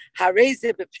included, Chassidus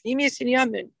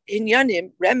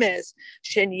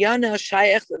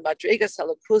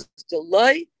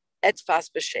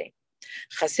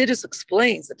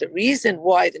explains that the reason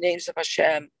why the names of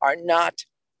Hashem are not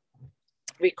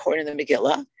recorded in the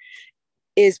Megillah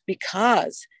is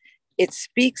because it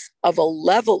speaks of a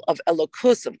level of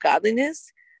elokus, of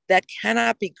godliness, that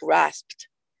cannot be grasped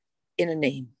in a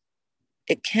name.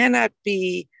 It cannot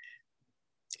be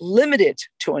limited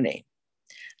to a name.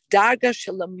 Darga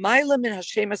shelamayla min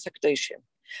hashemas hakdoshim,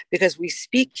 because we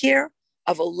speak here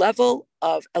of a level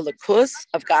of elokus,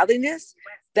 of godliness,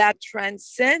 that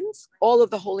transcends all of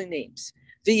the holy names.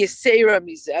 The Yisera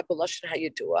Mizeh b'lashon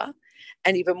hayadua,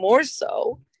 and even more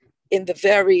so in the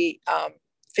very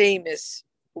famous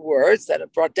words that are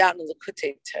brought down in the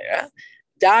Likutei Torah.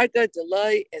 Darga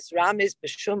delay es ramis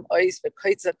b'shum ois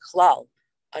v'koitza klal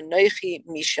anoichi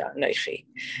misha anoichi.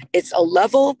 It's a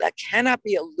level that cannot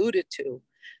be alluded to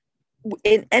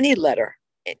in any letter,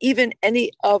 even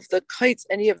any of the kites,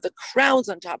 any of the crowns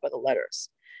on top of the letters,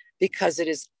 because it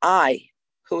is I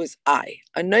who is I.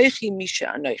 Anoichi misha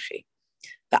anoichi.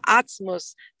 The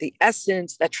atzmus, the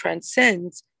essence that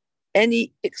transcends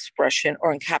any expression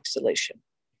or encapsulation.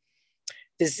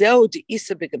 V'zeu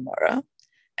de'isa b'Gemara,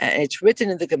 and it's written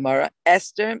in the Gemara,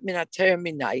 Esther minater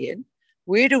minayin.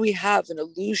 Where do we have an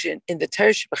allusion in the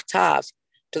Torah Shebachtav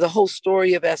to the whole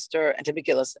story of Esther and to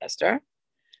Megillas Esther?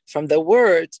 From the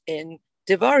words in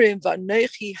Devarim,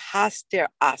 Vanoichi haster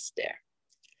aster,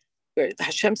 where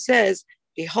Hashem says,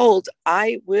 behold,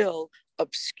 I will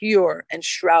obscure and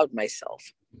shroud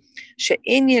myself.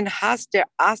 She'inyan haster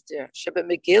aster sheba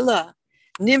Megillah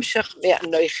nimshach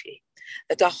ve'anoichi.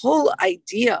 That the whole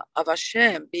idea of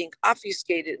Hashem being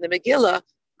obfuscated in the Megillah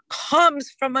comes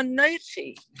from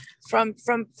Anoichi, from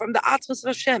the Atmos of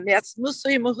Hashem,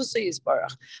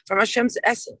 from Hashem's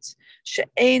essence.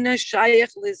 She'ena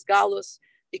shayach lizgalus,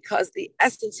 because the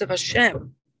essence of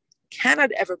Hashem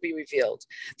cannot ever be revealed.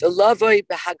 The lavoi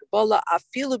behagbola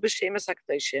afilu b'shemas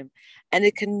hakdoshim, and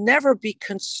it can never be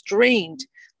constrained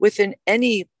within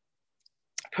any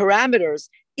parameters,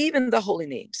 even the holy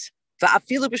names.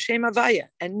 Va'afilu b'shem havaya,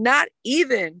 and not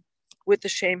even with the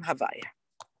shem havaya.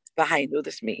 V'hainu,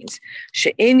 this means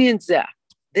she'enyan zeh,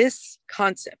 this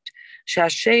concept,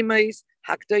 she'hashemais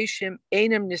hakdoshim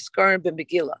einem niskarim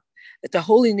b'Megillah, that the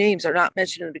holy names are not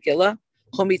mentioned in the Megillah.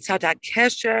 Chomitzat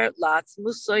hakesher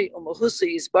la'atzmusay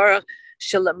u'mohusay yisbarach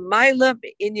shelamayla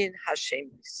be'inyan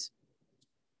hashemis.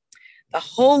 The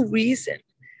whole reason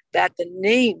that the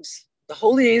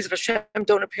holy names of Hashem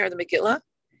don't appear in the Megillah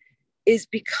is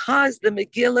because the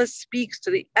Megillah speaks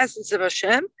to the essence of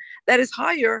Hashem that is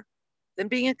higher than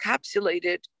being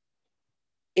encapsulated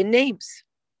in names.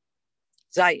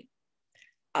 Zayin.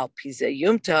 Al pizeh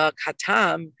yumta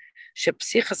katam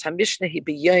shepsichas hamishna hi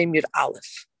b'yom yud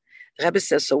aleph. The Rebbe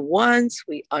says, so once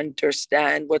we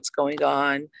understand what's going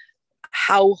on,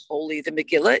 how holy the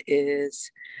Megillah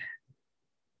is,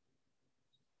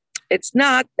 it's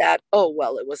not that, oh,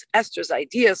 well, it was Esther's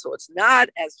idea, so it's not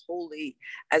as holy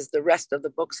as the rest of the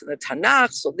books in the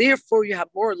Tanakh, so therefore you have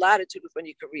more latitude when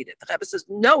you can read it. The Rebbe says,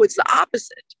 no, it's the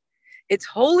opposite. It's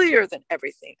holier than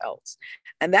everything else.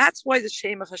 And that's why the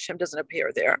Shem of Hashem doesn't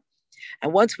appear there.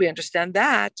 And once we understand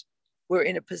that, we're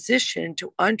in a position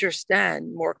to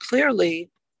understand more clearly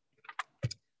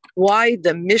why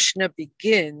the Mishnah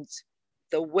begins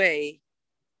the way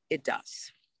it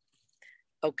does.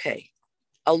 Okay,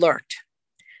 alert.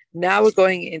 Now we're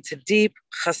going into deep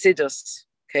Chassidus.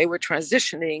 Okay, we're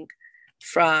transitioning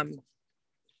from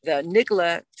the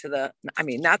Nigla to the,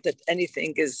 not that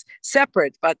anything is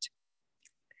separate, but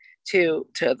to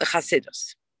the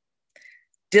Chassidus.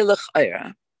 Dilach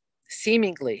Eira,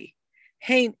 seemingly,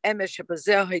 Hein emesh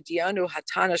shabazel hedianu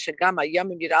hatana shagama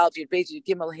yamim yidal yudbeit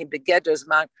yudgimel him begeders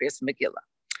man kriyas Megillah.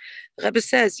 The Rebbe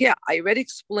says, yeah, I already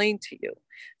explained to you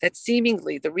that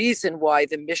seemingly the reason why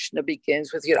the Mishnah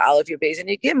begins with Yud Aleph, Yud Beis, and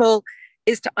Yud Gimel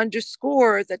is to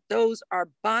underscore that those are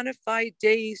bona fide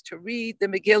days to read the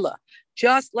Megillah,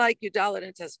 just like Yud Aleph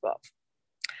and Tesvav.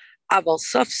 Aval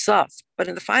saf saf, but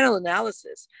in the final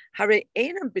analysis, Hare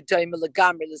einam b'dayim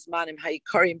legamri lizmanim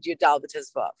ha'ikarim Yud Aleph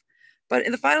Tesvav. But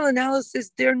in the final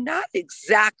analysis, they're not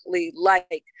exactly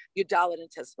like Yud Aleph and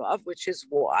Tesvav, which is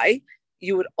why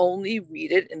you would only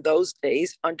read it in those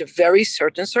days under very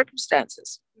certain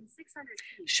circumstances.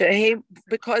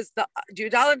 Because the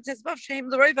Yud Aleph and Tesvav, Shehem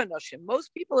l'roiv hanoshim.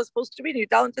 Most people are supposed to read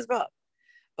Yud Aleph and Tesvav.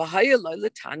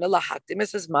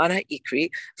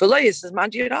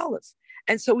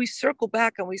 And so we circle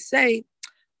back and we say,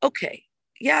 okay,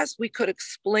 yes, we could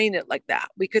explain it like that.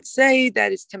 We could say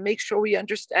that it's to make sure we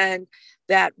understand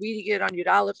that reading it on Yud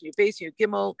Aleph, Yud Beis, Yud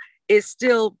Gimel is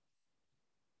still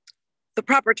the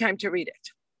proper time to read it.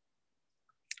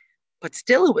 But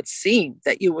still, it would seem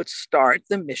that you would start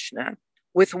the Mishnah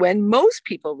with when most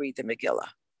people read the Megillah,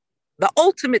 the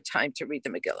ultimate time to read the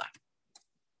Megillah.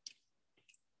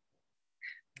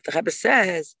 The Rebbe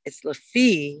says it's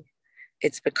lefi,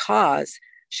 it's because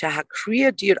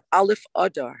shahakriya dir Aleph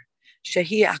Adar,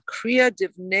 shahi akriya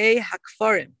divnei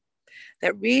hakfarim,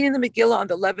 that reading the Megillah on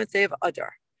the 11th day of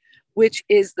Adar, which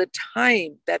is the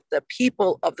time that the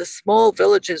people of the small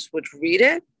villages would read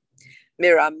it,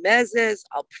 miramezes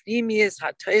al pnimius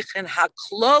hateichen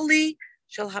hakloli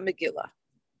shel haMegillah.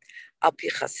 Al pi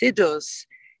Chasidus,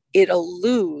 it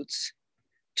alludes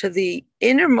to the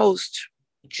innermost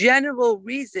general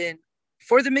reason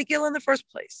for the Megillah in the first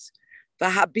place.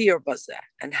 V'habir bazeh.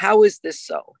 And how is this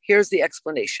so? Here's the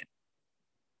explanation.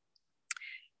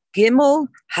 Gimel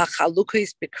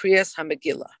hachalukis bekriyas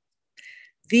haMegillah.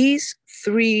 These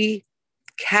three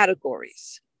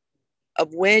categories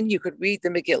of when you could read the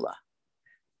Megillah.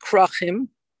 Krachim,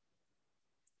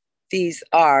 these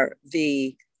are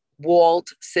the walled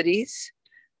cities.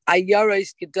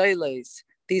 Ayares gedolos,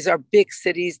 these are big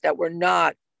cities that were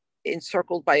not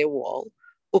encircled by a wall.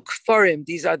 Ukfarim,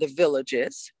 these are the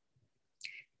villages.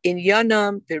 In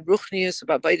Yanam, Beruchnius,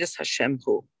 Bavaidas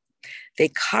Hashemhu, they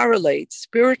correlate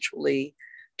spiritually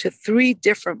to three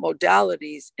different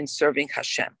modalities in serving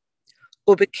Hashem.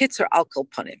 Ubekitzer al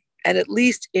kolpanim, and at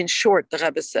least in short, the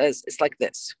Rebbe says it's like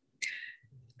this: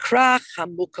 Krach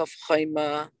hamukaf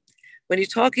chayma. When you're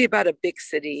talking about a big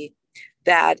city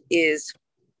that is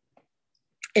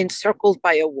encircled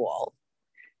by a wall,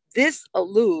 this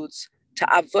alludes to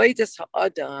avodas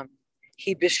ha'adam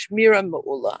hi b'shmira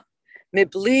ma'ula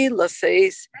mibli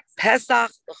laseis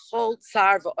pesach l'chol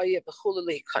tsar v'oye b'chulu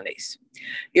lehikanes.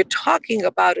 You're talking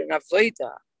about an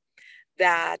avodah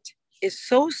that is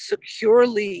so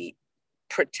securely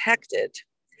protected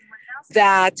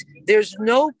that there's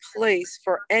no place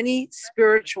for any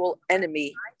spiritual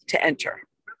enemy to enter.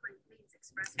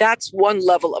 That's one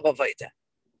level of avodah.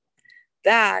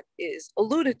 That is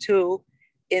alluded to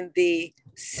in the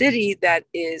city that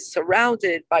is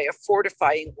surrounded by a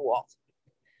fortifying wall.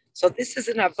 So this is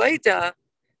an avodah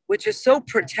which is so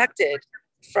protected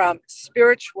from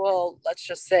spiritual, let's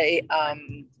just say,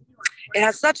 it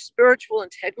has such spiritual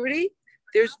integrity,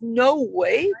 there's no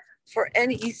way for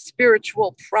any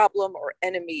spiritual problem or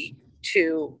enemy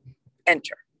to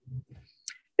enter.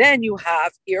 Then you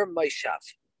have Ir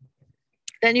Moshav.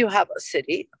 Then you have a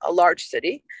city, a large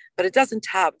city, but it doesn't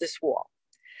have this wall.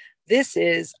 This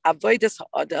is Avodas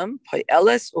Ha'adam,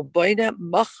 Po'eles U'boina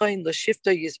Machain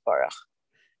L'Shifta Yisbarach,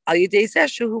 Al Yidei Zeh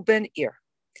Shehu Ben Ir.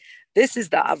 This is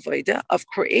the avodah of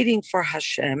creating for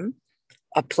Hashem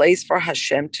a place for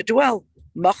Hashem to dwell.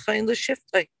 Machain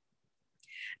L'Shifta.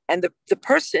 And the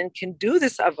person can do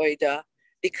this avodah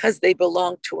because they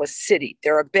belong to a city.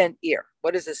 They're a ben ir.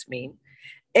 What does this mean?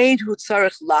 This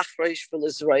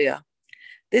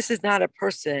is not a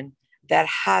person that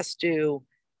has to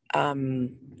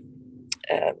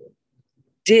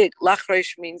dig.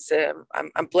 Lachreish means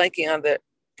I'm blanking on the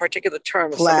particular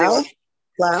term. Plow.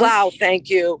 Plow. Thank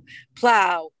you.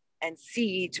 Plow and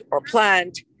seed or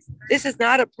plant. This is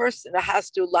not a person that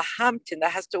has to lahamtin,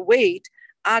 that has to wait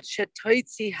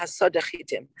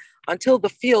until the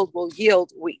field will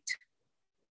yield wheat.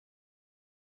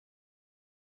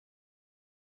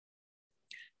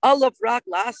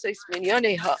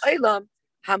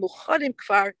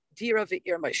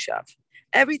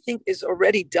 Everything is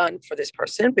already done for this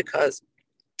person because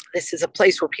this is a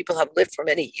place where people have lived for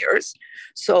many years.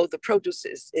 So the produce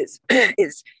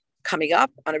is coming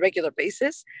up on a regular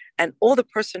basis, and all the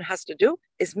person has to do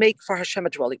is make for Hashem a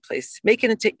dwelling place, make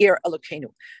it into Ir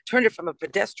Elokeinu, turn it from a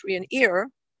pedestrian Ir,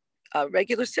 a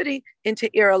regular city, into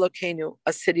Ir Elokeinu,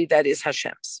 a city that is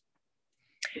Hashem's.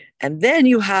 And then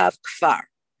you have Kfar.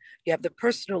 You have the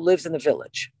person who lives in the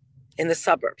village, in the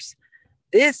suburbs.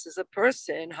 This is a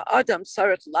person, Ha'adam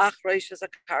Sarat Lach Reish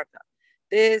Karka.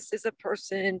 This is a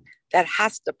person that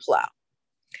has to plow.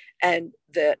 And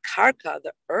the karka,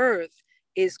 the earth,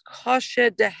 is kosher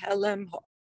dehelem,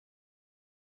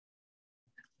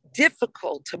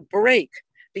 difficult to break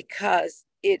because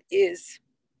it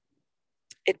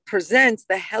presents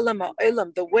the helem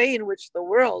ha'olam, the way in which the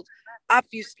world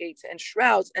obfuscates and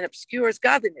shrouds and obscures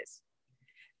godliness.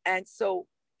 And so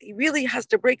he really has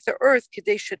to break the earth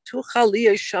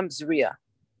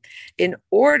in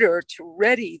order to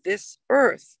ready this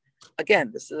earth.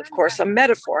 Again, this is of course a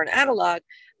metaphor, an analog,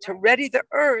 to ready the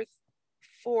earth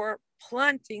for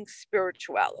planting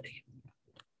spirituality.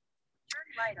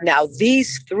 Now,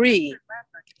 these three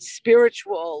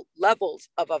spiritual levels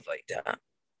of Avodah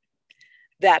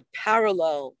that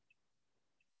parallel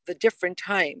the different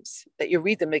times that you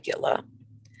read the Megillah.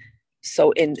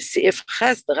 So in Seif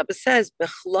Ches, the Rebbe says,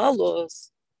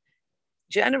 Bechlalos,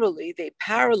 generally they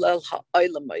parallel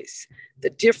ha'olamos, the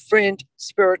different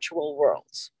spiritual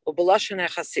worlds, Ubelashon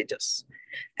HaChasidus.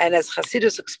 And as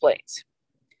Chasidus explains,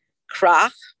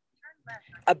 Krach,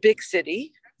 a big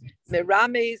city,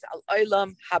 Mirames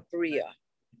al-Olam Habriya.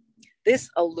 This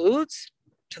alludes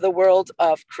to the world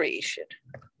of creation.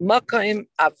 Makaim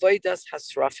Avodas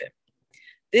Hasrafim.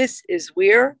 This is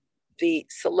where the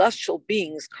celestial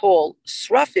beings called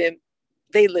Srafim,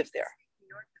 they live there.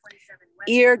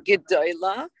 Ir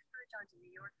Gedola.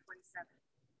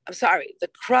 I'm sorry, the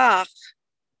Krach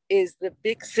is the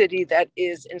big city that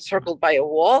is encircled by a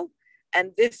wall,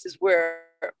 and this is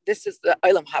the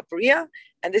Olam Habriya,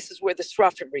 and this is where the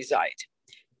Srafim reside.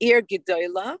 Ir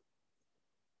Gedola,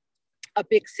 a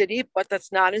big city, but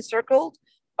that's not encircled.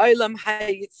 Olam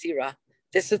HaYitzira,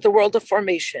 this is the world of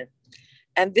formation.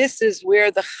 And this is where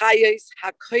the Chayos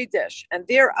HaKodesh and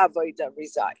their Avodah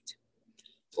reside.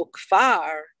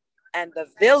 Ukfar, and the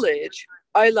village,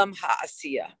 Olam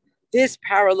HaAsiyah. This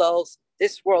parallels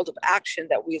this world of action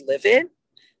that we live in.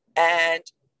 And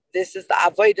this is the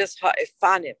Avodas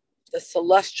HaEfanim, the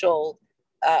celestial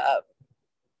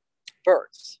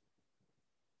birds.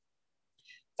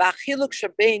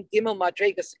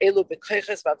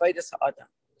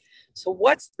 So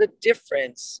what's the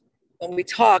difference when we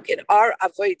talk in our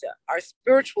Avodah, our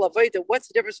spiritual Avodah? What's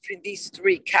the difference between these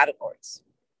three categories?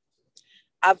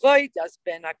 Avodas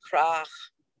ben akrach,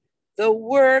 the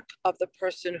work of the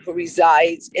person who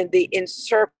resides in the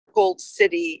encircled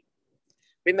city.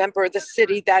 Remember, the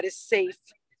city that is safe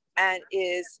and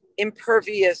is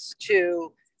impervious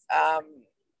to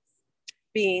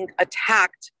being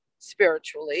attacked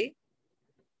spiritually.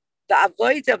 The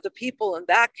avodah of the people in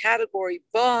that category,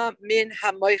 ba min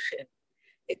hamoichin,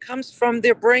 it comes from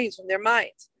their brains, from their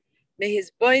minds.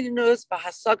 Mehizboinus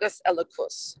bahasagas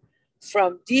elokus,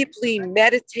 from deeply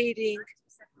meditating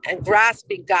and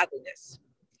grasping godliness.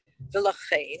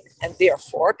 V'lachein, and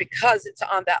therefore, because it's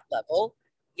on that level,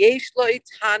 yesh lo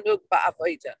tanug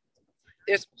ba'avodah,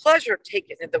 there's pleasure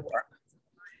taken in the work.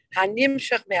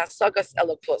 Hanimshach me'asagas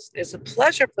elokus, there's a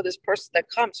pleasure for this person that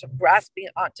comes from grasping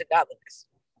onto godliness.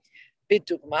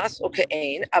 Bidugmas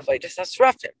uke'ein avodas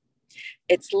hasrafim.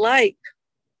 It's like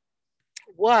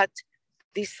what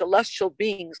these celestial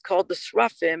beings called the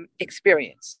Srafim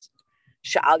experienced.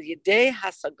 Sha'al yedei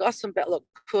hasagasam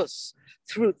be'elokus,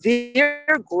 through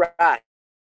their grasp,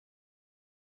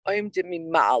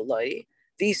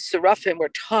 these Srafim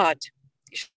were taught.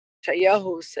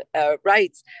 Shayahu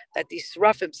writes that these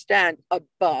Srafim stand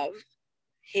above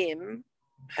him,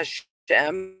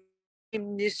 Hashem.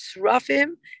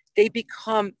 Nisrafim, they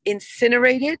become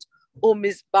incinerated, or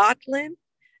mizbatlim,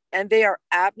 and they are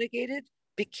abnegated,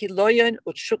 bikiloyon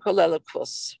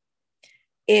utshukolelakus,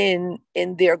 in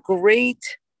their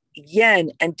great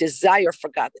yen and desire for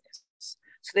godliness.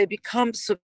 So they become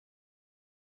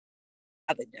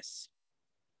godliness.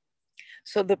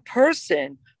 So the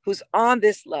person who's on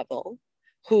this level,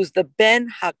 who's the ben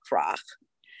hakrach,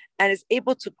 and is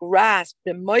able to grasp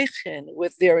the moichin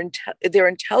with their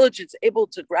intelligence, able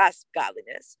to grasp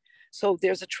godliness. So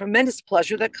there's a tremendous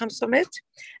pleasure that comes from it.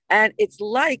 And it's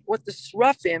like what the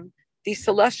Srafim, these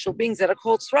celestial beings that are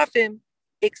called Srafim,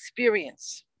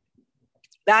 experience.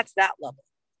 That's that level.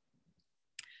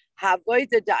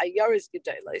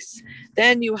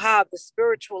 Then you have the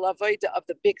spiritual avodah of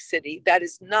the big city that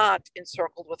is not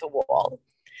encircled with a wall.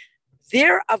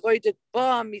 Their avodah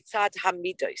ba mitzad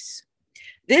hamidos.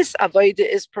 This avodah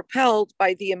is propelled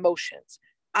by the emotions.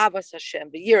 Avas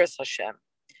Hashem, Yiras Hashem,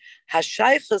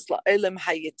 Hashaychas la'olam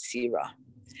hayitzira.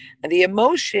 And the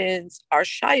emotions are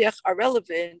shayach, are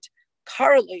relevant,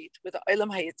 correlate with the olam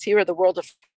hayitzira, the world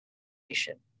of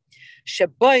creation.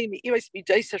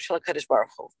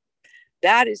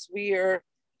 That is where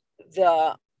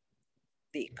the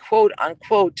quote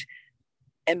unquote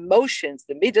emotions,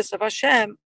 the midas of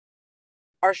Hashem,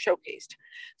 are showcased.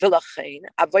 V'lachein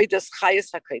avodas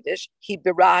chayas hakodesh hi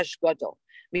biraj gadol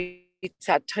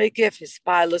mitzad toikev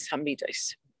hispilus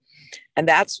hamidos, and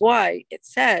that's why it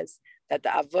says that the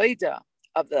avodah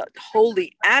of the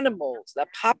holy animals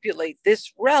that populate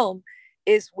this realm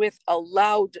is with a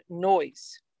loud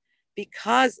noise,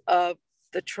 because of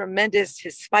the tremendous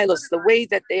hispilus, the way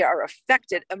that they are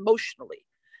affected emotionally.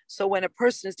 So when a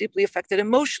person is deeply affected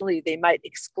emotionally, they might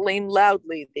exclaim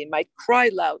loudly, they might cry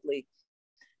loudly.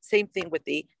 Same thing with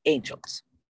the angels.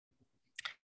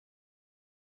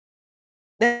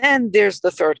 Then there's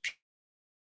the third,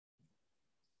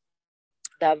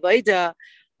 the avodah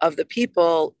of the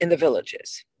people in the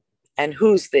villages. And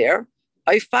who's there?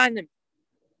 Aifanim.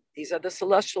 These are the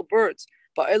celestial birds.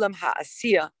 Ba'olam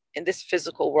ha'asiyah, in this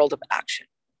physical world of action.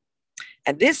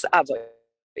 And this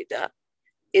avodah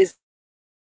is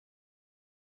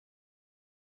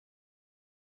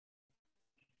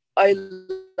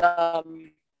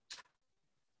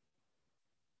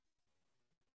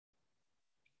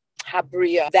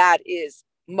Habriya, that is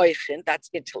moichin, that's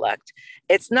intellect.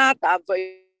 It's not the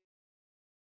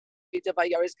avodah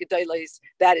vayaris gedolos,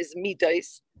 that is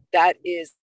midos, that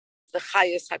is the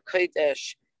chayas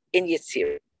hakodesh in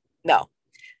Yitzir. No,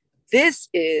 this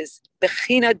is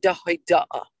bechina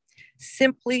dahoida'a,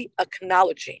 simply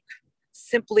acknowledging,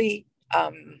 simply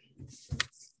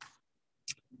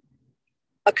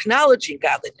acknowledging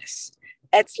godliness.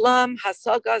 Etzlam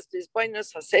hasagas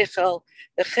disboinus hasechel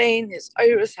v'chein his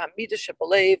iris hamida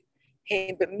shebalev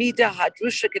heim b'mida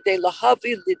hadrusha kedei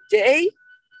lahavi lidei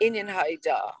inyan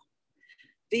ha'ida.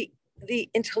 The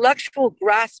intellectual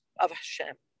grasp of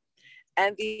Hashem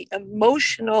and the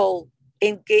emotional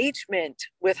engagement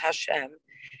with Hashem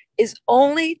is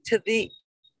only to the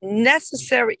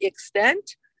necessary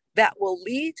extent that will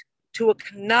lead to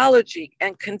acknowledging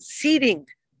and conceding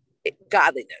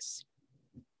godliness.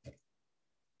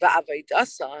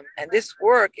 And this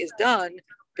work is done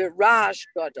biraj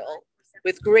gadol,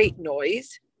 with great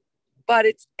noise, but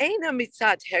it's eina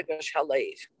mitzad hergash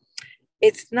halev.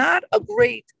 It's not a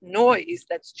great noise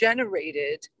that's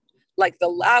generated like the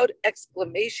loud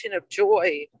exclamation of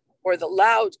joy or the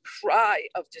loud cry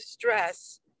of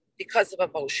distress because of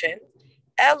emotion.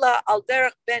 Ella al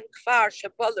derech ben kfar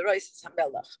shabal l'roises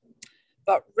hamelach.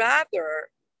 But rather,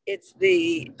 it's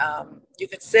the, you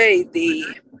could say, the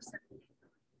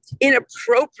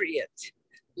inappropriate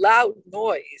loud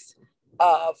noise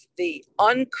of the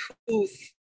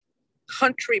uncouth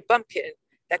country bumpkin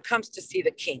that comes to see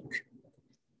the king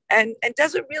and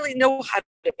doesn't really know how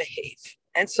to behave,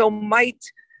 and so might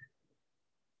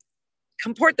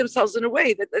comport themselves in a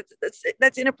way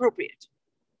that's inappropriate.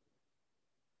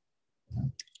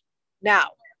 Now,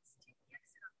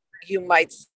 you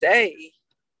might say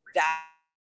that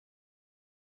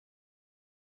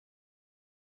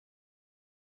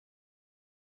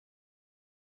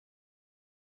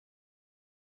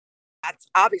that's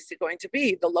obviously going to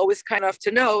be the lowest kind of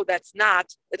to know that's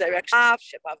not the direction of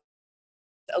Shebav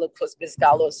Elikus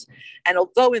Bizgalos. And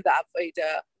although in the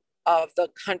Avodah of the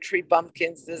country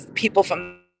bumpkins, there's people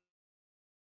from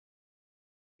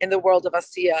in the world of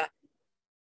Asiya,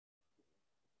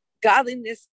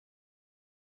 godliness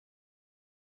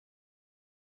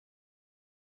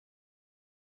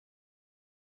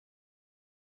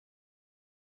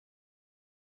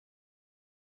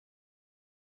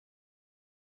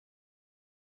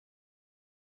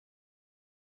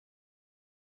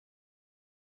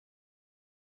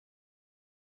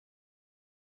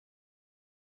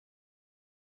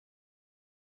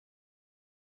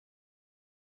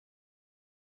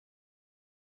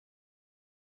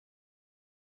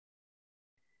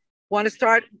Want to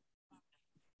start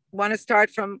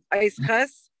from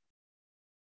Aisches?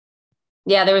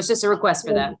 Yeah, there was just a request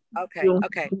for that. Okay.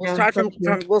 We'll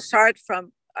start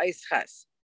from Aisches.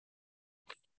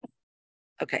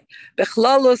 Okay.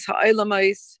 Bechlalos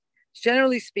ha'olamais,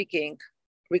 generally speaking,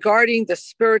 regarding the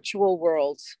spiritual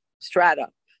worlds, strata,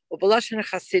 u'b'lashon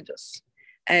Chasidus,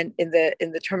 and in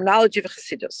the terminology of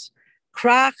Chasidus,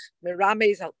 krach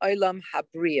mirames al olam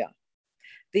habriya,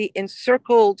 the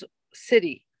encircled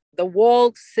city, the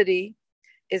walled city,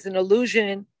 is an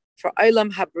allusion for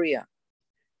olam habriya.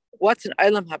 What's an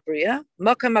olam habriya?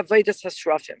 Makam avodas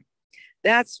hasrafim.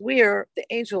 That's where the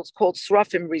angels called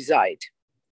Srafim reside.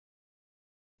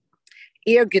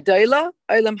 Ir Gedola,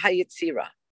 Olam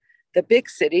Hayitzira. The big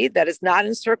city that is not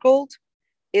encircled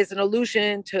is an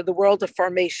allusion to the world of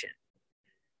formation.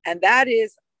 And that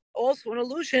is also an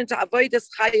allusion to Avodas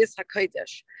Chayis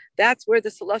HaKodesh. That's where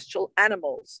the celestial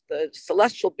animals, the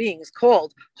celestial beings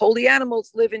called holy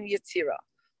animals, live in Yetzira.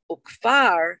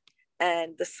 Ukfar,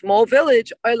 and the small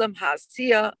village, Olam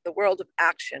HaAsiya, the world of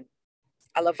action.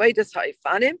 Alavodas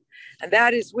HaIfanim, and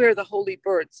that is where the holy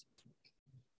birds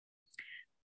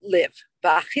live.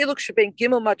 And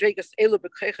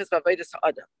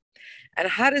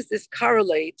how does this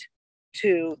correlate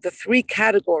to the three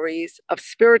categories of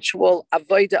spiritual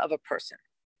avodah of a person?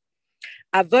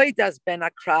 Avodas ben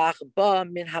akrach ba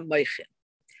min hamoichin.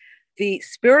 The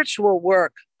spiritual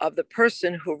work of the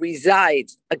person who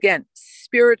resides, again,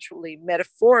 spiritually,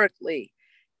 metaphorically,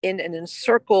 in an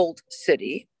encircled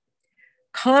city,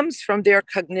 comes from their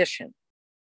cognition.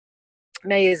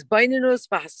 Through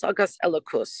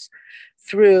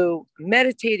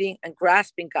meditating and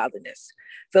grasping godliness.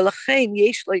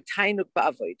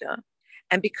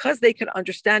 And because they can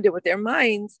understand it with their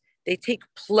minds, they take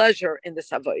pleasure in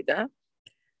this avodah.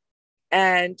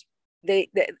 And they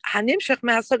take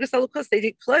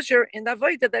pleasure in the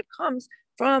avodah that comes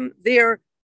from their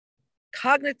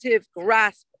cognitive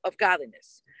grasp of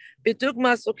godliness.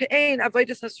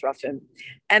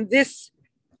 And this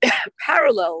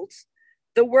parallels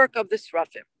the work of the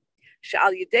Srafim.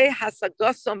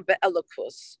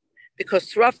 Because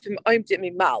Srafim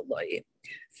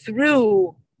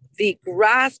through the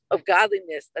grasp of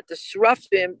godliness that the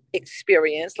Srafim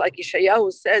experience, like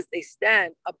Yeshayahu says, they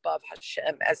stand above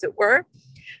Hashem, as it were.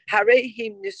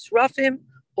 Harehim nisrafim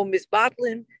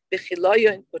umizbatlim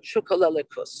b'chilayon u'tshukal.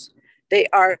 They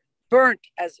are burnt,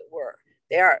 as it were.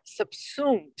 They are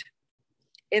subsumed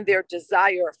in their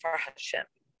desire for Hashem.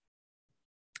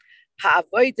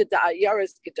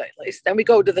 Then we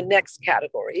go to the next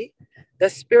category,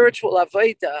 the spiritual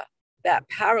avodah that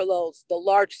parallels the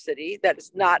large city that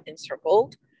is not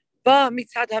encircled.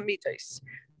 This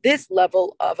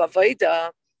level of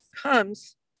avodah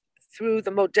comes through the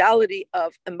modality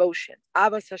of emotion.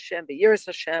 Avas Hashem, B'yiras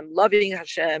Hashem, loving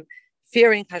Hashem,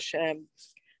 fearing Hashem.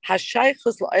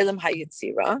 Hashaychus la'olam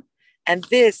hayitzira, and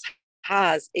this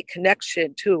has a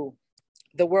connection to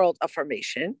the world of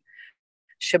formation.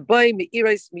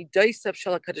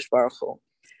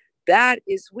 That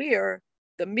is where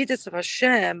the midas of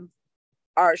Hashem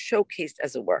are showcased,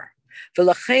 as it were.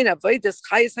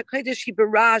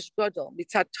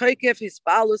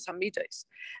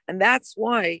 And that's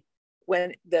why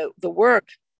when the work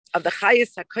of the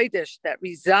Chayes HaKodesh that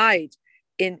reside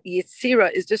in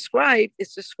Yetzira is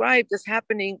described as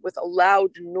happening with a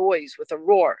loud noise, with a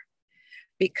roar,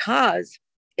 because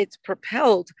it's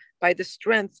propelled by the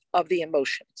strength of the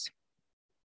emotions.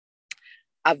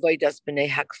 Avodas b'nei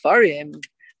hakfarim,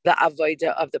 the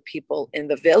avodah of the people in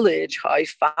the village,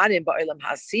 ha'ifnim ba'olam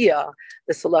ha'asiya,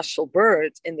 the celestial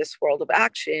birds in this world of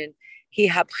action, hi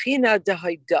habchina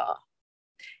dehayda.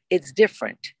 It's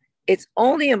different. It's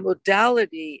only a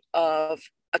modality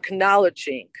of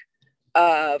acknowledging,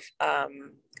 of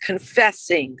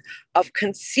confessing, of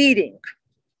conceding.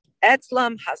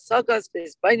 Etzlam hasagas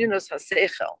bizbaininus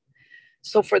hasechel.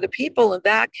 So for the people in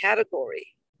that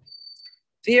category,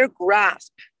 their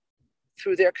grasp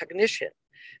through their cognition,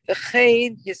 and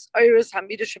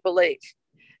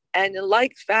in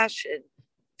like fashion,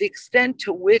 the extent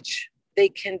to which they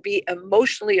can be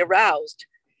emotionally aroused,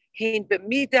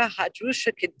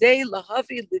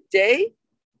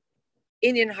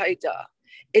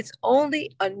 it's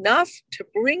only enough to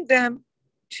bring them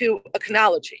to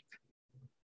acknowledging.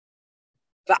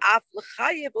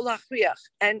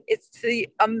 And it's the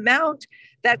amount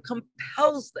that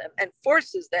compels them and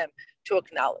forces them to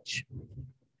acknowledge.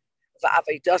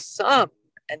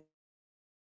 And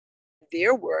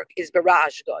their work is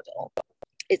Baraj Gadol.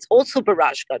 It's also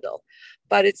Baraj Gadol,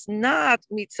 but it's not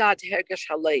Mitzad Hergesh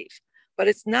Halev. But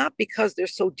it's not because they're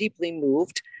so deeply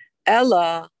moved.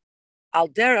 Ella, Al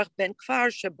derech ben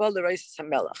kfar sheba l'reis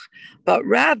hamelech, but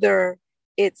rather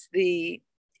it's the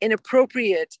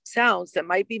inappropriate sounds that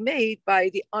might be made by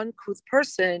the uncouth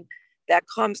person that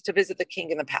comes to visit the king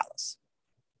in the palace.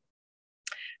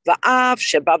 Va'av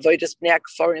sheba voidas bnei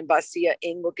kfarim basiya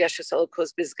ein mugeshes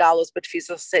elokus bizgalos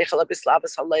betfisas seichel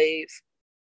bislavas halev.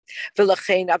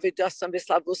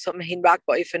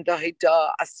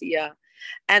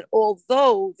 And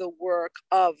although the work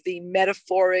of the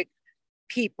metaphoric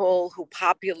people who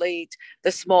populate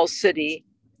the small city,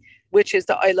 which is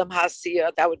the Olam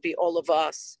Hasiya, that would be all of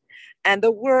us, and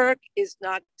the work is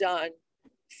not done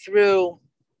through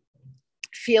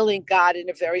feeling God in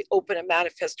a very open and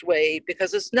manifest way,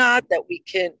 because it's not that we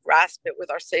can grasp it with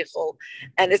our seichel,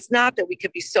 and it's not that we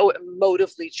can be so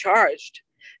emotively charged.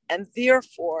 And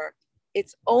therefore,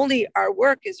 it's only, our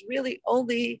work is really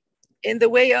only in the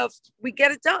way of, we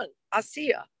get it done,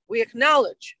 asiya, we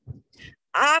acknowledge.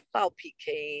 Afal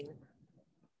pikein,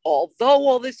 although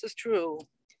all this is true,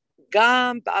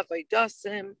 gam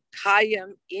ba'avodasim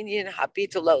kayam inyan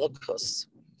habitul elokus.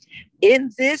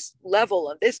 In this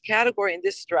level, in this category, in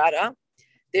this strata,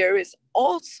 there is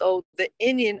also the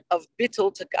inyan of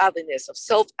bittul to godliness, of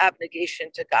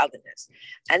self-abnegation to godliness.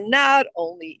 And not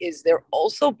only is there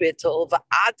also bittul,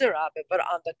 v'adarabe, but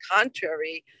on the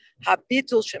contrary,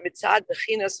 habitul shemitzad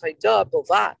bechinas hayda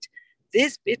bovat,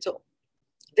 this bittul,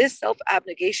 this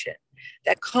self-abnegation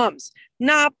that comes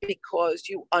not because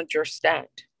you understand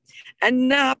and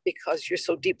not because you're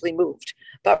so deeply moved,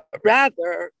 but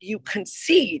rather you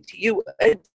concede,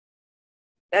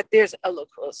 that there's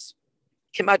elokus,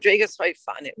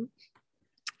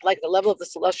 like the level of the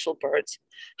celestial birds.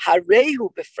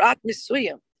 Harehu befrat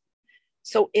misuyim.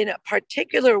 So in a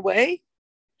particular way,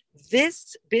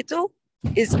 this bittul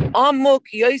is amok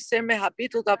yoser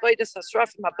mehabitul d'avodas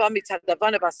hasrafim haba mitzad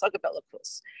davana v'asaga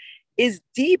belokus, is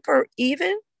deeper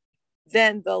even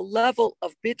than the level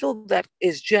of bittul that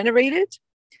is generated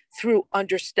through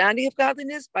understanding of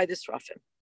godliness by the srafim.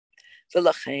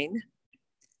 V'lachein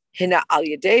hina al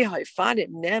yedei haifanim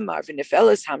nemar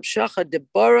v'nefeles hamshacha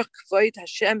deborach kvoid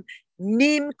Hashem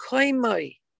mim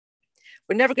koimoi.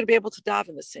 We're never going to be able to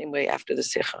daven the same way after the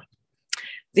sicha.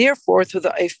 Therefore, through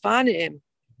the Eifanim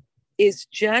is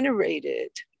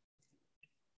generated,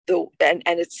 and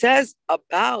it says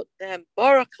about them,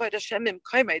 Baruch Hashem im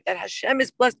koimei, that Hashem is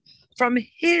blessed from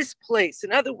His place.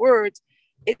 In other words,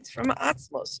 it's from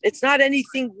Atzmos. It's not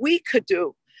anything we could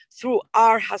do through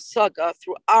our hasaga,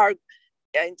 through our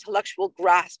intellectual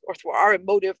grasp, or through our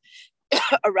emotive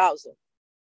arousal.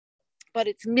 But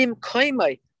it's mim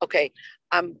koimei. Okay,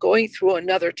 I'm going through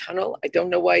another tunnel. I don't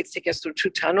know why it's taking us through two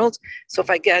tunnels. So if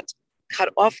I get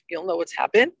cut off, you'll know what's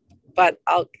happened. But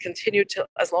I'll continue to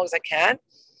as long as I can.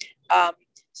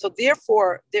 So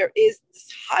therefore, there is this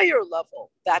higher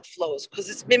level that flows because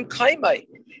it's mim kaimai.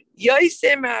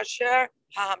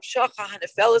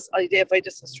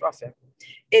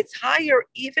 It's higher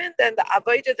even than the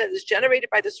avodah that is generated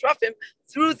by the srafim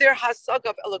through their hasag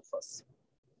of elokus.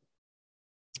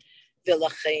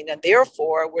 And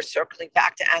therefore, we're circling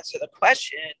back to answer the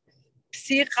question.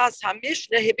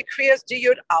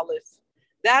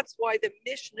 That's why the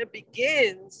Mishnah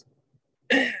begins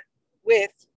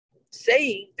with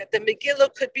saying that the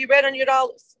Megillah could be read on Yud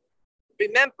Aleph.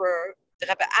 Remember, the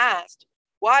Rebbe asked,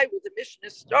 why would the Mishnah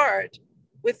start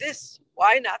with this?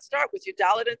 Why not start with Yud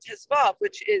Aleph and Tezvav,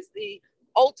 which is the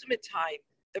ultimate time,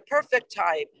 the perfect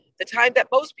time, the time that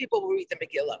most people will read the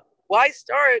Megillah? Why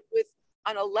start with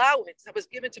an allowance that was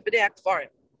given to Bnei Akfarim?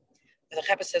 And the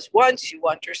Rebbe says, once you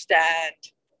understand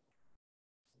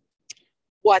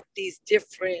what these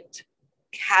different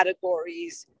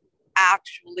categories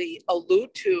actually allude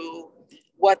to,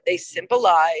 what they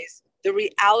symbolize, the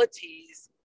realities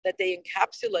that they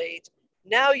encapsulate,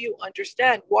 now you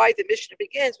understand why the Mishnah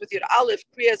begins with Yud Aleph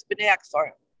Kriyas Bnei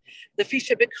Akfarim. The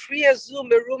Fisha Bekriya Zu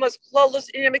Merumas Klolos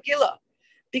in Megillah,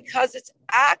 because it's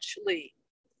actually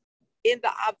in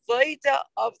the avodah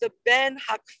of the Ben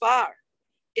Hakfar,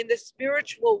 in the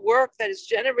spiritual work that is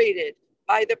generated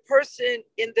by the person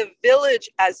in the village,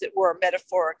 as it were,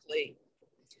 metaphorically,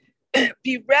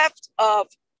 bereft of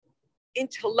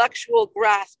intellectual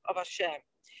grasp of Hashem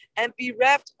and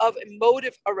bereft of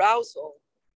emotive arousal,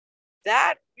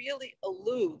 that really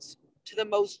alludes to the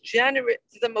most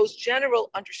general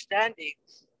understanding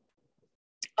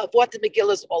of what the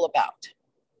Megillah is all about.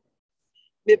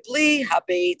 Mibli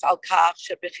habeit al kach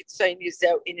shebechitzon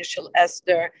yizeu inishal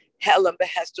Esther helam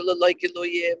behester leloy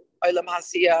giluyim olam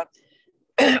hasiya,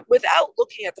 without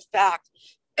looking at the fact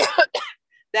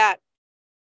that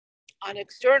on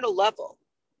external level,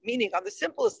 meaning on the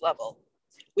simplest level,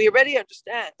 we already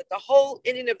understand that the whole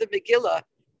inning of the Megillah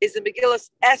is the Megillah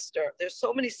Esther. There's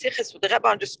so many sichos where the Rebbe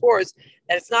underscores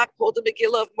that it's not called the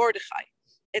Megillah of Mordechai.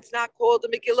 It's not called the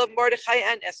Megillah of Mordechai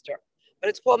and Esther, but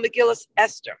it's called Megillah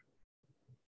Esther.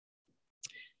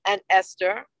 And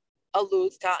Esther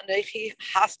alludes to Anechi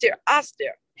Haster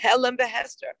Aster, Helem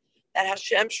Behester, that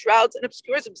Hashem shrouds and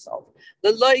obscures himself.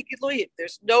 There's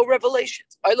no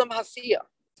revelations. Olam Hasiyah.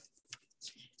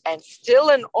 And still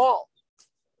in all,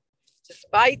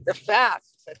 despite the fact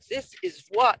that this is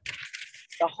what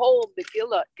the whole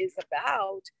Megillah is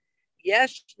about,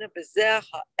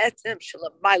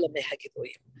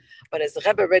 but as the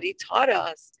Rebbe already taught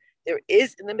us, there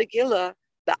is in the Megillah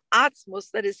the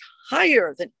Atzmos that is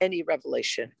higher than any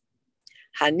revelation.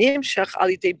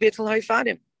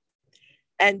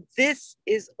 And this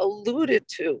is alluded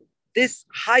to, this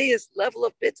highest level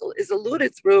of bittul is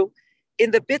alluded through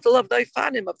in the bittul of the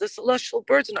Ifanim, of the celestial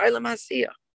birds in Olam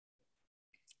Hasiyah.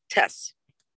 Tess.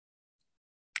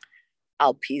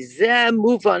 Al Pizeh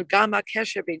move on Gama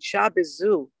Kesher Bein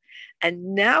Shabbazu.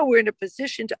 And now we're in a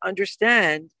position to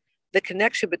understand the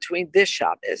connection between this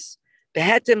Shabbos.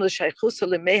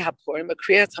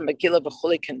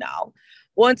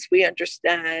 Once we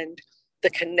understand the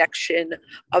connection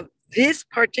of this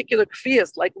particular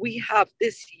kriyas, like we have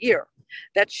this year,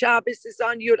 that Shabbos is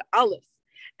on Yud Aleph,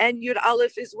 and Yud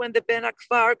Aleph is when the Ben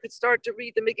Akvar could start to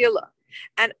read the Megillah.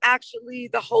 And actually,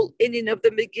 the whole inyan of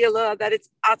the Megillah, that it's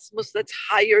Atzmos that's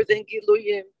higher than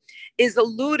Giluyim, is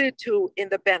alluded to in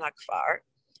the Ben Akvar.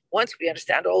 Once we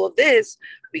understand all of this,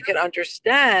 we can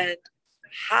understand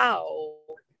how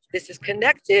this is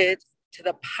connected to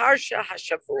the Parsha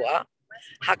HaShavua,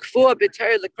 Hakfua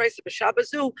B'Torah L'Kreisa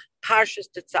B'Shabbazu, Parshas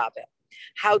Tetzaveh.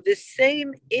 How the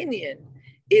same inyan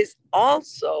is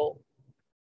also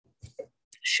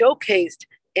showcased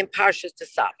in Parshas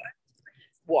Tetzaveh.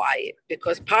 Why?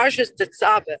 Because Parshas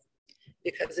Tetzaveh,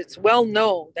 because it's well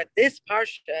known that this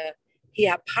Parsha,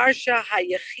 Parsha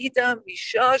HaYechida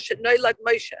Misha Shenoilad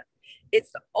Moshe.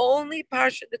 It's the only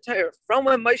Parsha the Torah from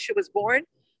when Moshe was born,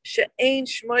 She'ein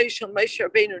Shmoi Shel Moshe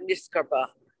Rabbeinu Niskar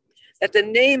Ba, that the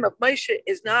name of Moshe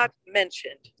is not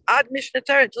mentioned Ad Mishnah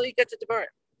Torah until you get to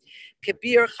Devarim.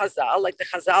 Kebir Chazal, like the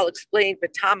Chazal explained,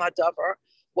 B'tam HaDavar,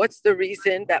 what's the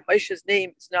reason that Moshe's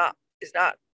name is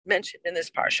not mentioned in this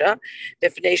parsha?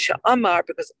 B'fnei Amar,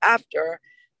 because after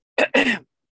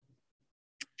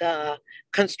the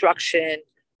construction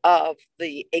of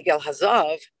the Egel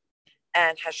Hazav,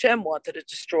 and Hashem wanted to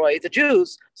destroy the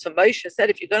Jews, so Moshe said,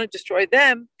 if you're going to destroy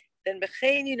them, then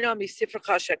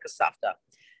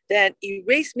then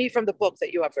erase me from the book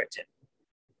that you have written.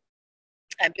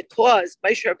 And because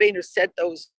Moshe Rabbeinu said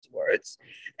those words,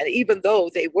 and even though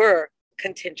they were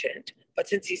contingent, but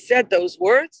since he said those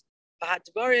words,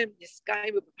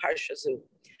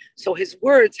 so his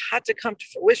words had to come to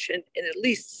fruition in at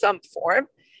least some form.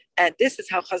 And this is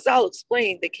how Chazal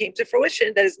explained they came to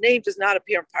fruition, that his name does not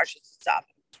appear in Parshas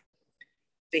Tetzaveh.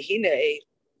 V'hinei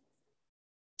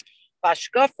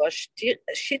b'ashkafa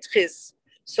shitchis.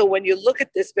 So when you look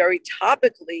at this very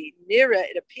topically, Nira,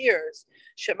 it appears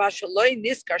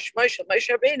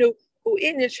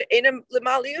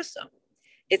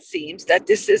it seems that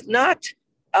this is not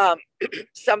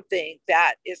something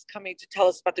that is coming to tell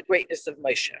us about the greatness of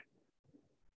Moshe.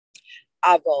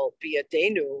 Aval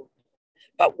biyadenu,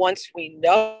 but once we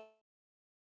know,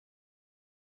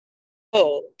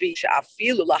 but we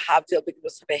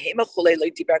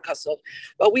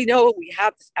know we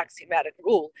have this axiomatic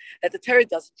rule that the Torah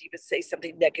doesn't even say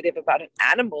something negative about an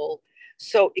animal,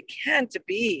 so it can't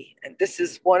be. And this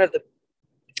is one of the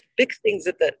big things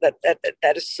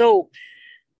that is so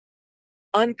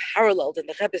unparalleled in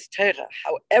the Rebbe's Torah.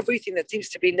 How everything that seems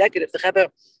to be negative, the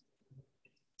Rebbe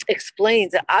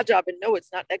explains that Adab, and no,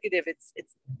 it's not negative.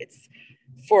 It's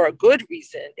for a good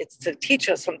reason. It's to teach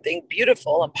us something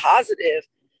beautiful and positive.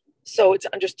 So it's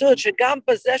understood that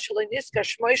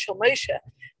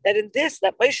in this,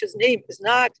 that Moshe's name is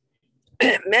not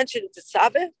mentioned in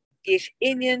Tetzaveh,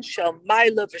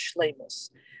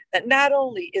 that not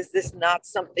only is this not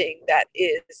something that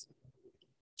is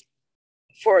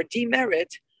for a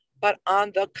demerit, but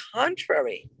on the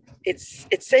contrary, it's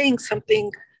saying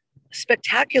something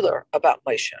spectacular about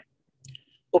Moshe.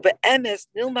 And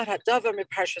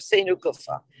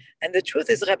the truth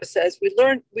is, Rebbe says, we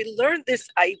learn this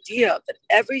idea that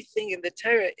everything in the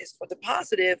Torah is for the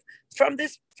positive from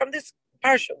this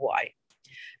parsha. Why?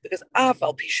 Because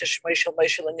although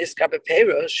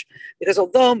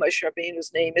Moshe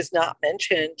Rabbeinu's name is not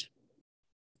mentioned,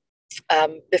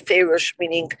 Beferish,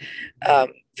 meaning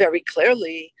very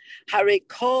clearly, Hare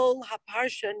Kol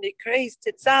HaParsha Nikreis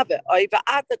Tetzaveh,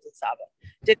 Oiva'ata Tetzaveh,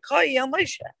 Dekoy Yal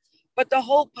Moshe. But the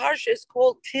whole parsha is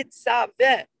called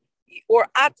Tetzaveh. or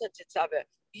ata tetzaveh,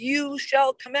 you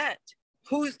shall command.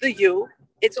 Who's the you?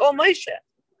 It's all Moshe.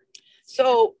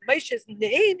 So Moshe's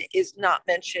name is not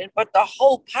mentioned, but the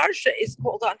whole parsha is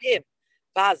called on him.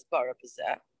 Vaz bara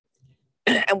b'zeh.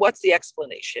 And what's the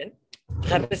explanation?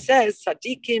 Rebbe says,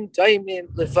 Sadikim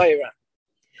doimim levaira.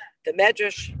 The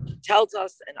Medrash tells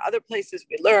us, and other places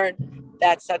we learn,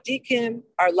 that Sadikim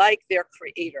are like their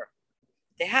creator.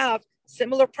 They have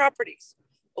similar properties.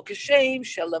 Okeshem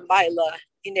shelamayla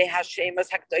ine hashemas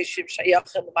hakdoshim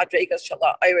shayachim madregas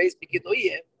shala ayres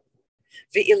begiluyim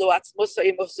ve'ilu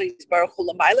atzmusay mosayis baruch hu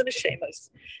lamayla neshemas.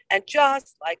 And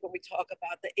just like when we talk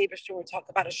about the Eibishter, we talk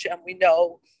about Hashem, we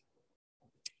know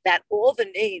that all the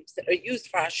names that are used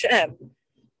for Hashem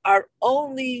are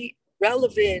only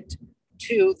relevant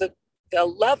to the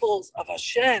levels of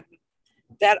Hashem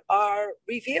that are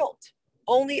revealed.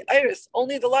 Only Iris,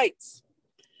 only the lights.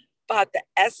 But the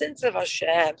essence of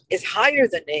Hashem is higher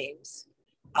than names.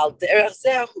 Al derech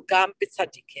zeh hu gam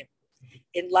b'tzadikim.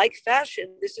 In like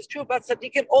fashion, this is true about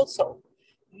tzadikim also.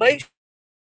 Moshe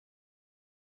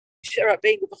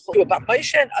Rabbeinu b'chol, about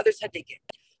Moshe and other tzadikim.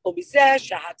 Umizeh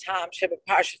shahatam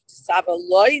shebeparshat Tzava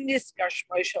loy niskar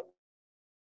shmoshe.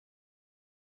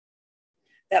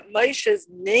 That Moshe's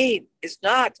name is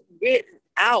not written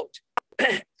out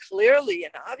clearly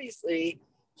and obviously.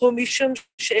 Humishum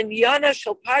shenyana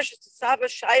shel parshat Tzava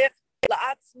shayach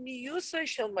la'atzmiyusay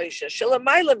shel Moshe shel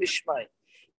amayla mishmai.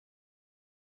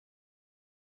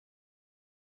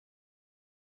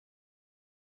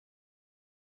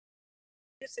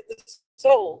 This is the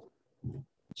soul.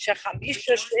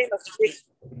 Shechamisha shleimas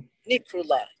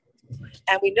nikrula,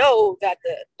 and we know that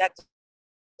the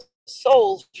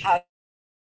soul has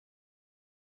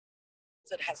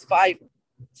 5.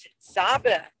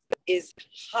 Tzava is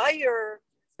higher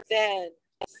than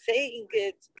saying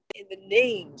it in the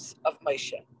names of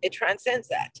Moshe. It transcends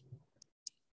that.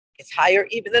 It's higher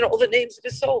even than all the names of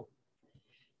his soul.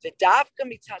 The davka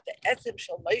mitzat the etzem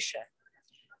shel Moshe,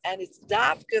 and it's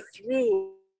davka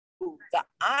through the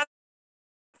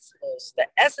atzmos, the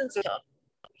essence of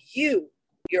you,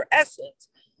 your essence.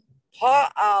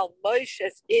 Ha'al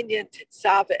Moshe's inyan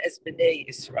tetzava es b'nei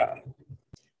Yisrael.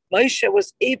 Moshe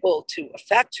was able to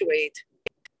effectuate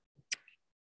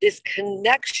this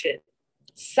connection,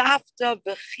 Safta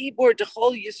v'chibur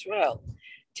d'chol Yisrael,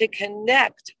 to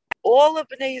connect all of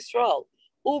Bnei Yisrael,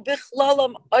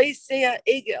 ubichlalam oisei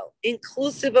egel,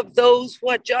 inclusive of those who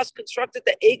had just constructed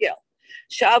the egel.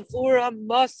 Shavura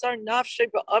masar nafshe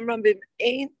ba'amram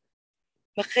b'mein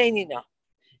mechenina.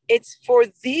 It's for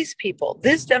these people,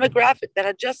 this demographic that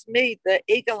had just made the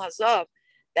egel hazav,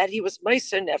 that he was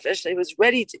meiser nefesh, that he was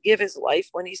ready to give his life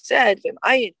when he said,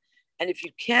 "V'mayin," and if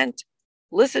you can't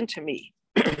listen to me,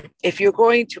 if you're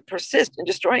going to persist in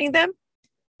destroying them,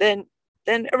 then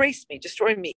erase me,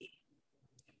 destroy me.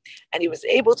 And he was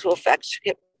able to affect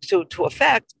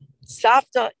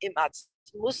Safta imatz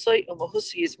musay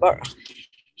umahusi yizbarach.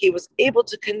 He was able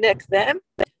to connect them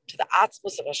to the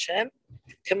atzmus of Hashem,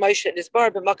 K'moshe and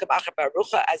Yizbar b'makam achar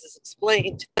barucha, as is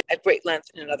explained at great length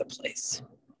in another place.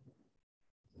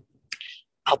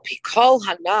 Al pikol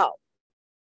hanal.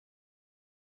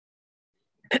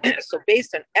 So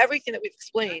based on everything that we've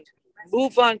explained,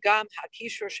 move on gam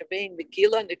hakishur shabein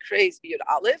megillah nekreis biyud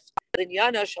aleph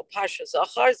linyana shel parsha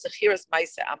zachar zechiras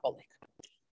ma'aseh Amalek.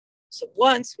 So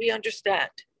once we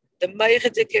understand the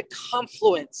meichedik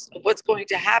confluence of what's going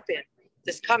to happen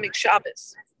this coming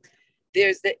Shabbos,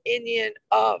 there's the inyan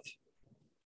of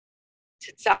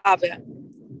Tetzaveh,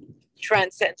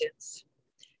 transcendence,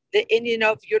 the inyan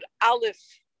of Yud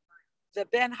Aleph, the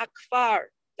Ben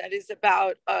Hakfar, that is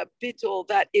about a bittul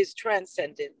that is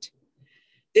transcendent.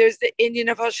 There's the Inyan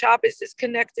of Shabbos is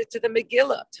connected to the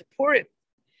Megillah, to Purim.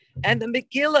 And the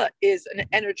Megillah is an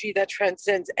energy that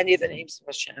transcends any of the names of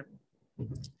Hashem.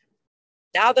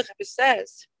 Now the Rebbe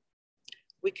says,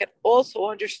 we can also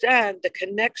understand the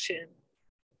connection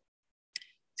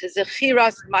to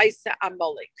Zechiras Ma'aseh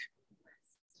Amalek.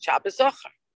 Shabbos Zohar.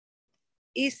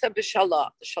 Isa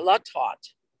b'Shalah, the Shalah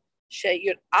taught,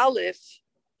 Sheyud Aleph,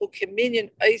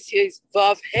 Ukeminyan Oisies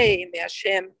Vav Hey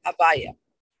Me'Hashem Havaya.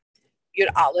 Yud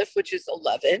Aleph, which is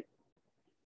 11,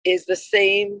 is the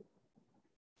same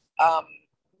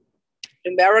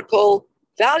numerical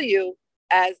value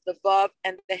as the Vav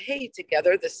and the Hey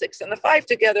together, the 6 and the 5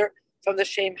 together, from the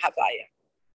Shem Havaya.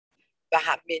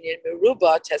 V'Haminyan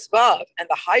Meruba Tesvav, and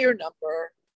the higher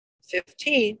number,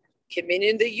 15,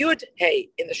 Keminyan the Yud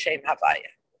Hey in the Shem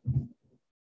Havaya.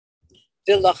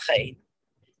 V'Lachein.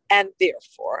 And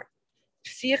therefore,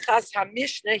 Psichas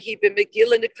HaMishnah he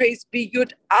b'Megillah nekreis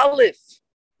b'Yud Aleph.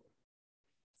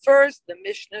 First, the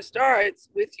Mishnah starts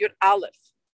with Yud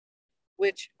Aleph,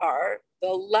 which are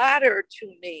the latter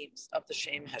two names of the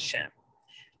Shem Hashem.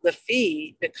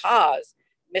 Lefi, because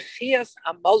Mechias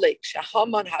Amalek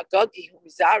Shahaman Hagagi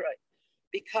Humizarai,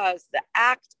 because the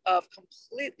act of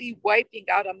completely wiping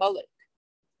out Amalek,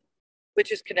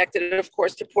 which is connected, of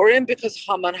course, to Purim, because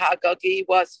Haman Hagagi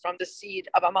was from the seed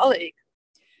of Amalek.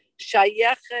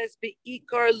 Shayeches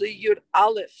beikar liyud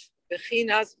aleph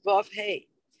bechinas vav hey.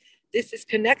 This is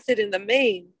connected in the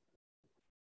main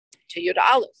to Yud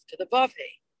Aleph, to the vav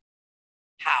hey.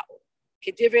 How?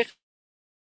 Kedivrei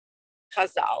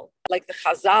Chazal, like the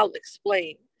Chazal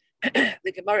explain,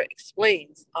 the Gemara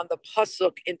explains on the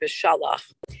pasuk in Beshalach,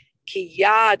 ki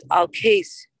yad al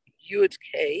case yud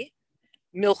kei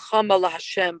milchama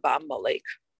laHashem ba'amalek.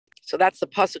 So that's the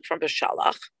pasuk from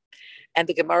Beshalach. And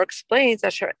the Gemara explains,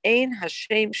 Asher ein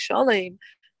Hashem shalem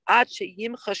ad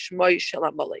sheyimcha shmoi shel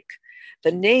Amalek.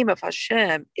 The name of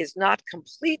Hashem is not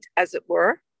complete, as it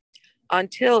were,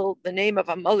 until the name of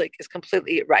Amalek is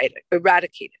completely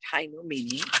eradicated. Hainu,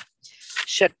 meaning,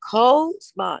 shekol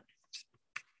zman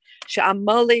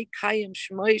she'Amalek kayim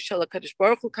shmoi shel HaKadosh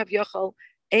Baruch Hu kavyachol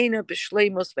eina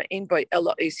b'shleimus ve'ein bo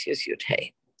ela eisius yud.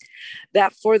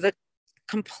 That for the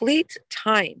complete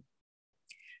time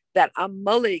that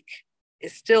Amalek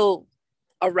is still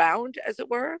around, as it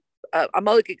were,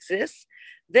 Amalek exists,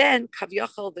 then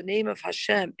Kavyachal, the name of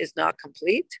Hashem, is not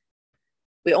complete.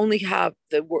 We only have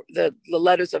the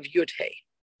letters of Yud Hey,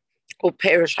 or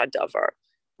Perish Hadavar.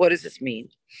 What does this mean?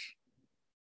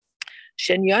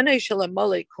 Shenyane shel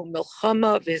Amalek hu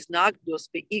milchama v'hiznagdus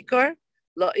beikar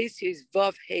la'isius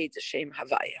vav hey d'shem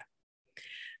havaya.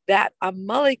 That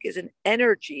Amalek is an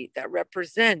energy that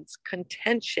represents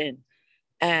contention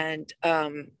and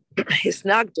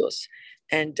hisnagdos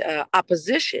and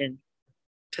opposition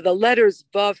to the letters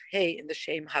vav hey in the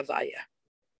Shem Havaya.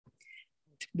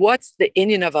 What's the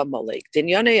inyan of Amalek? The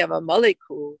inyan of Amalek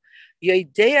hu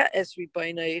yoidea es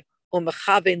riboinei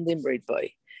u'mechaven limrid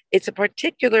boy. It's a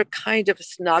particular kind of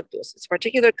snagdos. It's a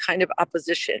particular kind of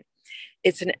opposition.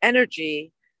 It's an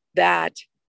energy that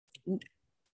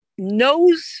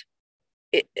knows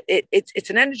it's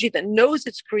an energy that knows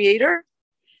its creator,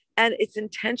 and its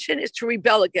intention is to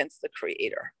rebel against the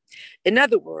creator. In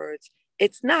other words,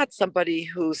 it's not somebody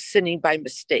who's sinning by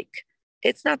mistake.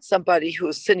 It's not somebody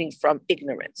who's sinning from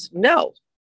ignorance. No.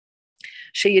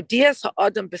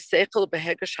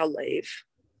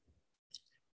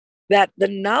 That the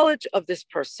knowledge of this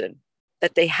person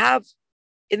that they have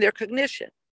in their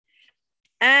cognition,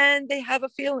 and they have a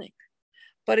feeling,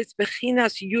 but it's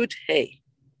bechinas yud hey.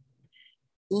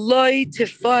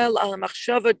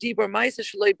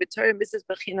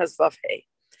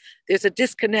 There's a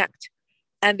disconnect,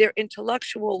 and their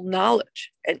intellectual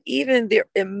knowledge and even their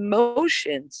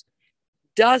emotions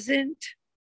doesn't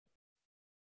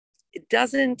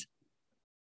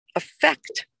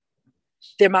affect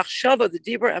their machshava, the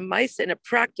dibur and maisa, in a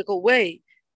practical way,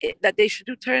 that they should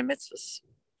do Torah mitzvahs.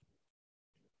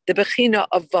 The bechina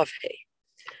of vavhei,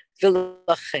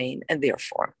 v'lachein, and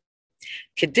therefore,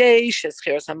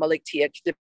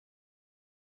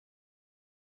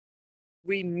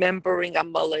 remembering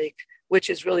Amalek, which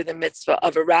is really the mitzvah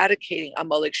of eradicating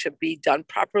Amalek, should be done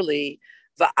properly.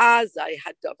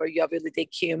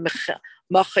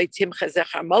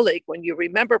 When you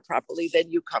remember properly, then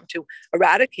you come to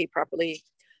eradicate properly.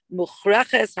 The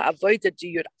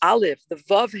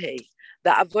vavhei, the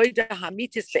avodah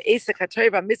hamitis be'esek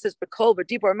haTorah v'mitzvos b'kol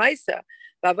v'dibur ma'isa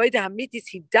v'avodah hamitis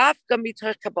hidafka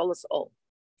mitoch kabbalas ol.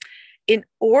 In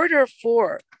order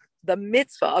for the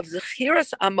mitzvah of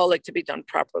zechiras Amalek to be done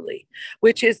properly,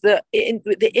 which is the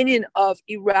inyan of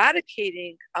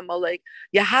eradicating Amalek,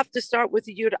 you have to start with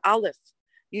the Yud Aleph.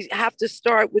 You have to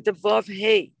start with the Vav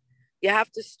Hey. You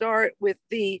have to start with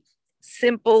the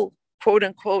simple, quote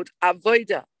unquote,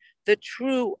 avodah, the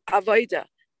true avodah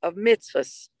of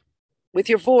mitzvahs, with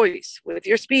your voice, with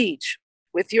your speech,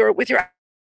 with your.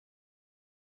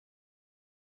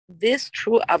 This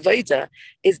true avodah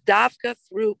is dafka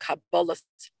through Kabbalah's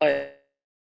oil.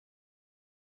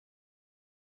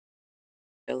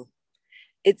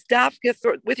 It's dafka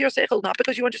through, with your seichel, not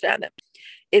because you understand them.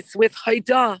 It's with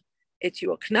haidah. It's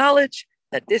you acknowledge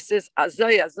that this is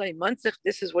azay manzich.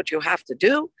 This is what you have to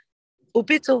do.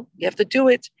 Ubitul, you have to do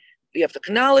it. You have to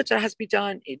acknowledge that it has to be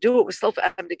done. You do it with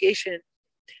self-abnegation.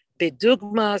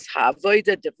 Bedugmas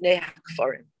ha'avodah devnei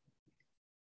hakfarim.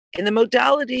 In the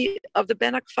modality of the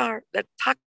Ben Akfar, that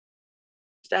talks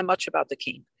that much about the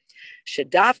king.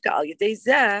 Shedafka al yedei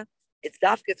zeh, it's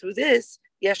dafka through this,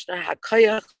 yeshna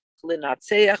hakayach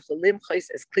linatzeach v'limchais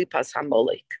es klipas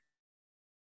hamolek.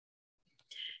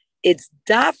 It's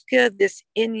dafka this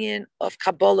inyan of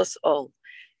Kabbalah's ol.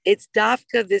 It's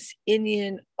dafka this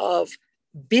inyan of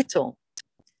bittul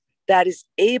that is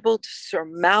able to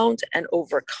surmount and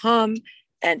overcome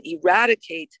and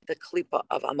eradicate the klipa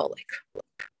of Amalek.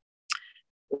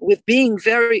 With being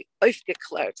very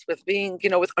aufgeklärt, with being,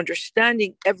 with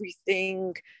understanding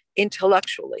everything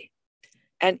intellectually,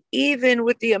 and even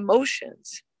with the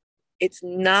emotions, it's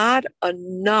not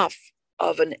enough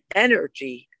of an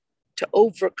energy to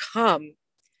overcome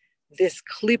this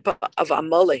klipa of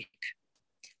Amalek,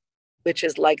 which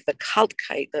is like the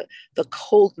kaltkeit, the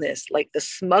coldness, like the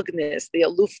smugness, the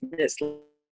aloofness.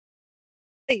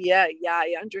 Yeah,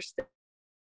 I understand.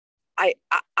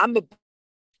 I'm a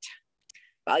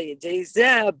and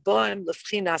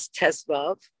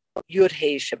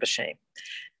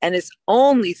it's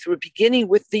only through beginning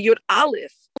with the Yud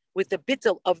Aleph, with the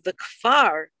bittul of the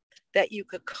kfar, that you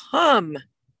could come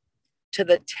to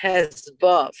the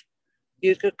Tezvav.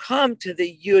 You could come to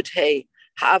the Yud Hey,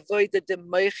 Ha'avoida de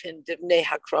Moichin Divnei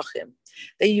HaKrochim.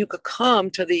 That you could come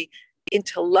to the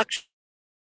intellectual.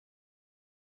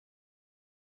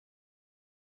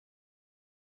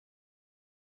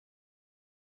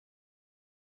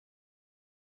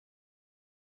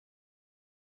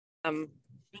 Okay,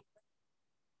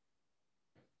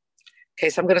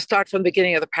 so I'm going to start from the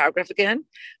beginning of the paragraph again.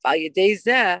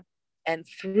 And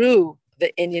through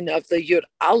the Indian of the Yud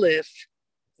Aleph,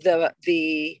 the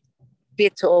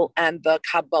Bittul and the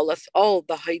Kabbalas, all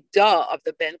the Haidah of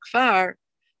the Ben Kfar,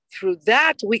 through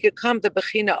that we could come to the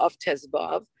Bechina of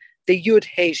Tezvav, the Yud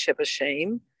Hey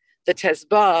Shebashem. The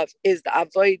Tezvav is the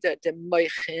Avoida de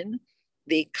Moichin,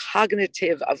 the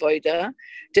cognitive Avoida,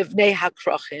 Divnei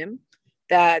HaKrochim,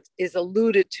 that is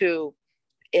alluded to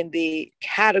in the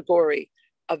category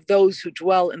of those who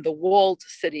dwell in the walled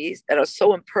cities that are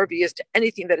so impervious to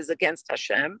anything that is against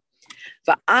Hashem.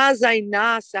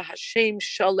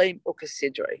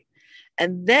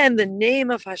 And then the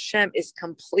name of Hashem is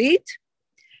complete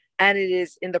and it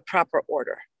is in the proper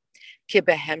order.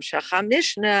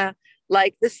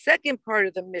 Like the second part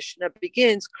of the Mishnah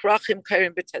begins, Krachim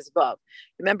Kairim B'Tezvav.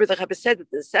 Remember, the Rebbe said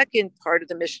that the second part of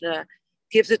the Mishnah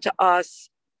gives it to us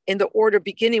in the order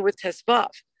beginning with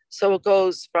Tezvav. So it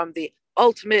goes from the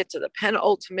ultimate to the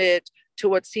penultimate to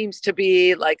what seems to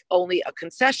be like only a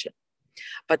concession.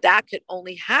 But that could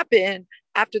only happen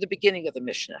after the beginning of the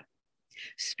Mishnah.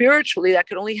 Spiritually, that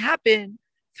could only happen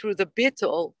through the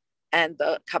Bittul and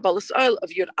the Kabbalas Oil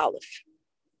of Yud Aleph.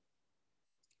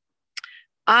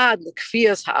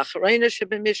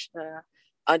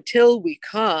 Until we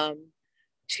come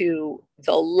to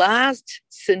the last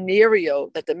scenario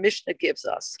that the Mishnah gives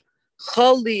us,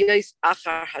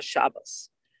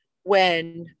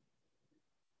 when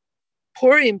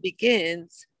Purim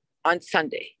begins on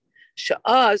Sunday.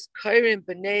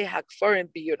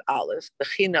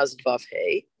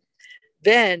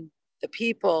 Then the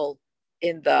people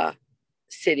in the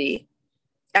city,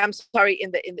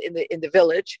 in the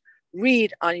village,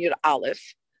 read on Yud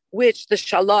Aleph, which the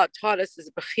Shalat taught us is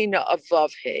Bechina of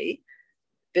Vav Hey.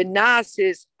 The Nas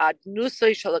is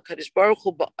Adnusay Shalakadosh Baruch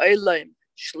Hu Ba'olam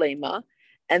Shlema,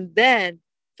 and then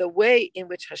the way in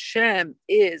which Hashem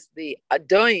is the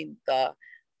Adon, the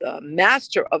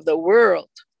master of the world,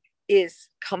 is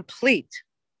complete.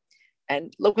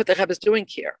 And look what the Rebbe is doing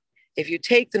here. If you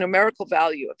take the numerical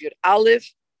value of Yud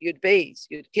Aleph, Yud Beis,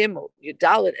 Yud Gimel, Yud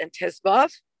Dalet, and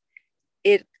Tezvav,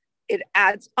 it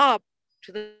adds up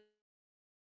to the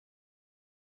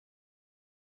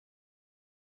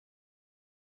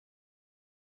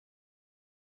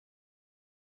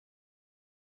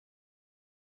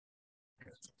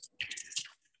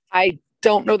I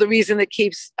don't know the reason that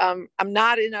keeps, I'm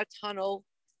not in a tunnel,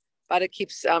 but it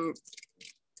keeps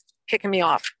kicking me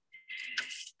off.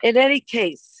 In any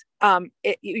case,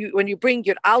 when you bring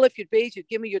Yud Aleph, Yud Beis, Yud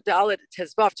Gimel, Yud Dalet,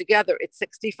 Tezvav together, it's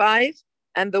 65.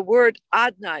 And the word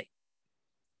Adnai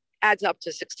adds up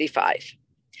to 65.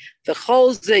 The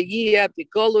Chol Zeyeh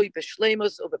B'Golui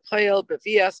B'Shleimus U'B'Poel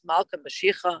B'Vias Malka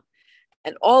Mashiach,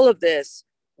 and all of this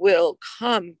will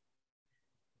come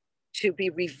to be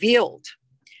revealed,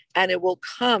 and it will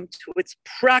come to its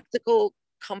practical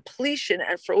completion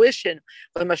and fruition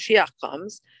when Mashiach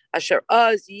comes. Asher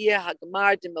az yeh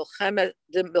hagmar de milchama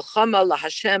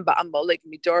laHashem ba'amalek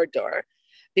midor dor,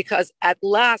 because at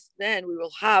last then we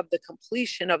will have the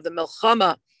completion of the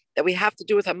milchama that we have to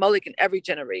do with Amalek in every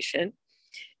generation.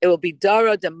 It will be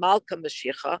Dara de Malka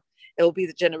Mashiach. It will be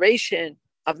the generation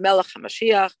of Melech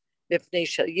HaMashiach,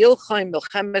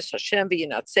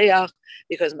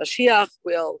 because Mashiach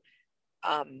will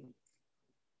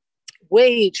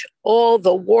wage all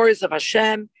the wars of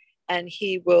Hashem, and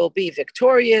he will be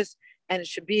victorious, and it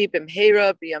should be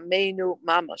b'mheira b'yameinu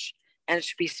mamash, and it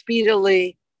should be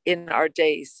speedily in our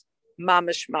days,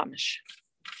 mamash.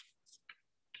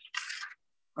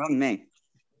 From me.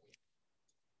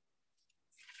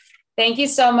 Thank you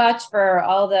so much for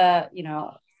all the,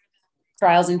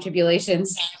 trials and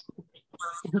tribulations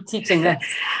teaching this.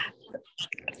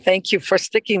 Thank you for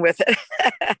sticking with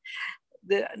it.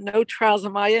 No trials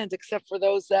on my end, except for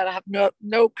those that I have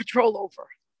no control over.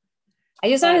 I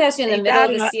just wanted to ask you in the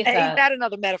middle of the sikha. Ain't that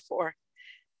another metaphor?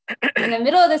 In the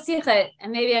middle of the sikha,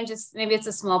 and maybe it's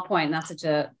a small point, not such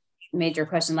a major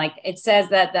question. Like it says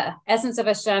that the essence of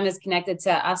Hashem is connected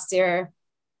to Astir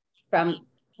from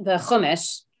the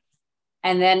Chumash.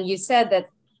 And then you said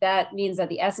that means that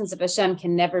the essence of Hashem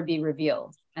can never be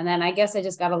revealed. And then I guess I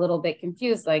just got a little bit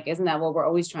confused. Like, isn't that what we're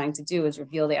always trying to do, is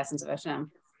reveal the essence of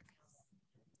Hashem?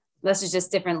 This is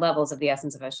just different levels of the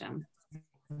essence of Hashem.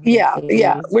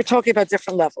 Yeah. We're talking about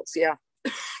different levels. Yeah.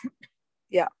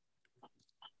 Yeah.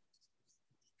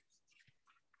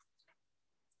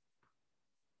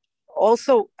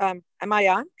 Also, am I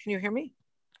on? Can you hear me?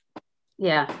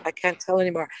 Yeah. I can't tell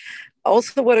anymore.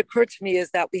 Also, what occurred to me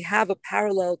is that we have a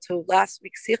parallel to last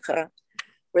week's Sikha,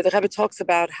 where the Rebbe talks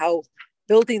about how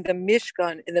building the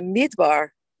Mishkan in the Midbar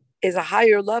is a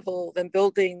higher level than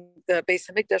building the Beis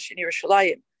Hamikdash in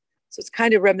Yerushalayim. So it's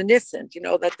kind of reminiscent,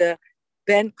 that the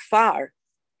Ben Kfar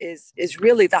is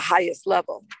really the highest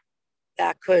level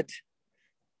that could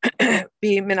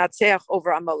be Menatzeach over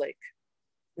Amalek.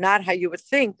 Not how you would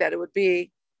think that it would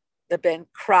be the Ben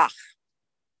Krach,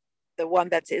 the one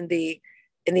that's in the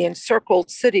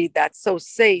encircled city that's so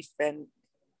safe and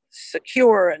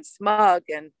secure and smug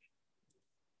and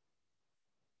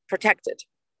protected.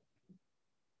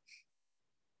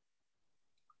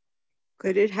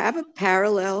 Could it have a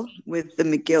parallel with the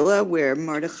Megillah where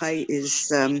Mordechai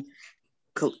is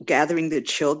gathering the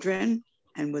children?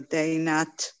 And would they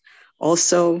not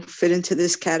also fit into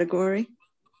this category?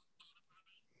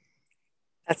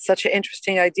 That's such an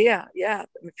interesting idea. Yeah,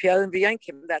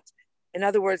 that, in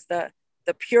other words, the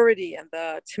purity and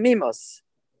the tamimos,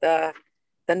 the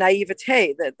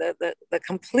naivete, the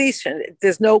completion.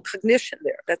 There's no cognition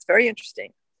there. That's very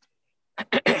interesting.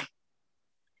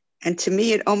 And to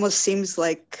me, it almost seems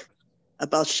like a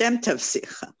Baal Shem Tov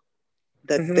Sikha,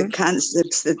 that the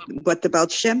concepts that what the Baal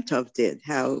Shem Tov did,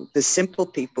 how the simple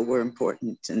people were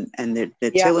important and the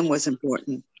Tehillim was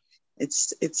important.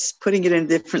 It's putting it in a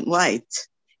different light.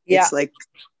 Yeah. It's like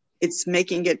it's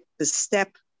making it the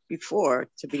step before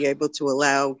to be able to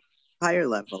allow higher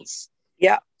levels.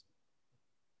 Yeah.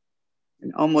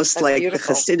 And almost That's like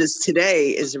beautiful. The Chassidus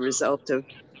today is a result of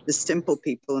the simple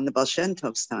people in the Baal Shem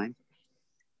Tov's time.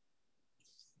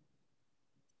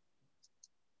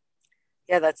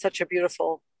 Yeah, that's such a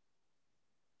beautiful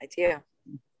idea.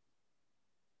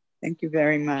 Thank you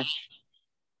very much.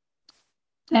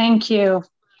 Thank you.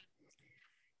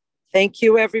 Thank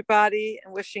you, everybody,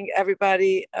 and wishing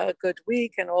everybody a good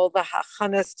week, and all the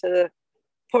hachanas to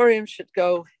Purim should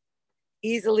go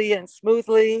easily and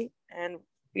smoothly, and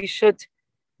we should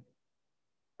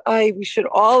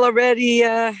all already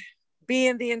be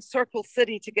in the encircled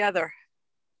city together.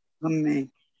 Amen.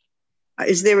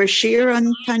 Is there a shir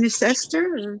on Tanis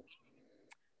Esther?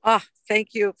 Thank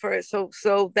you for it.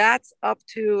 So that's up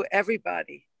to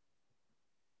everybody.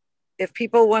 If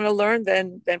people want to learn,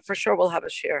 then for sure we'll have a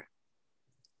shir.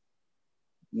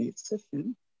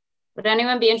 Would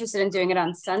anyone be interested in doing it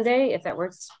on Sunday if that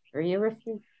works for you,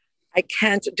 Rifki? I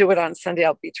can't do it on Sunday.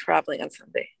 I'll be traveling on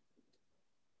Sunday.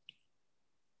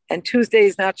 And Tuesday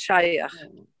is not Shayach.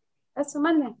 That's a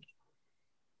Monday.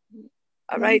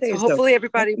 All right. So hopefully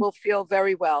everybody will feel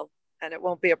very well and it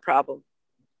won't be a problem.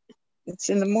 It's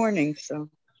in the morning, so.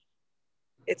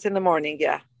 It's in the morning,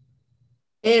 yeah.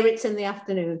 Here it's in the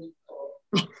afternoon.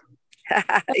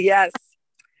 Yes,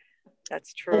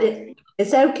 that's true. But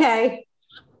it's okay.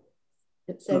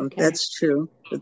 It's okay. Oh, that's true.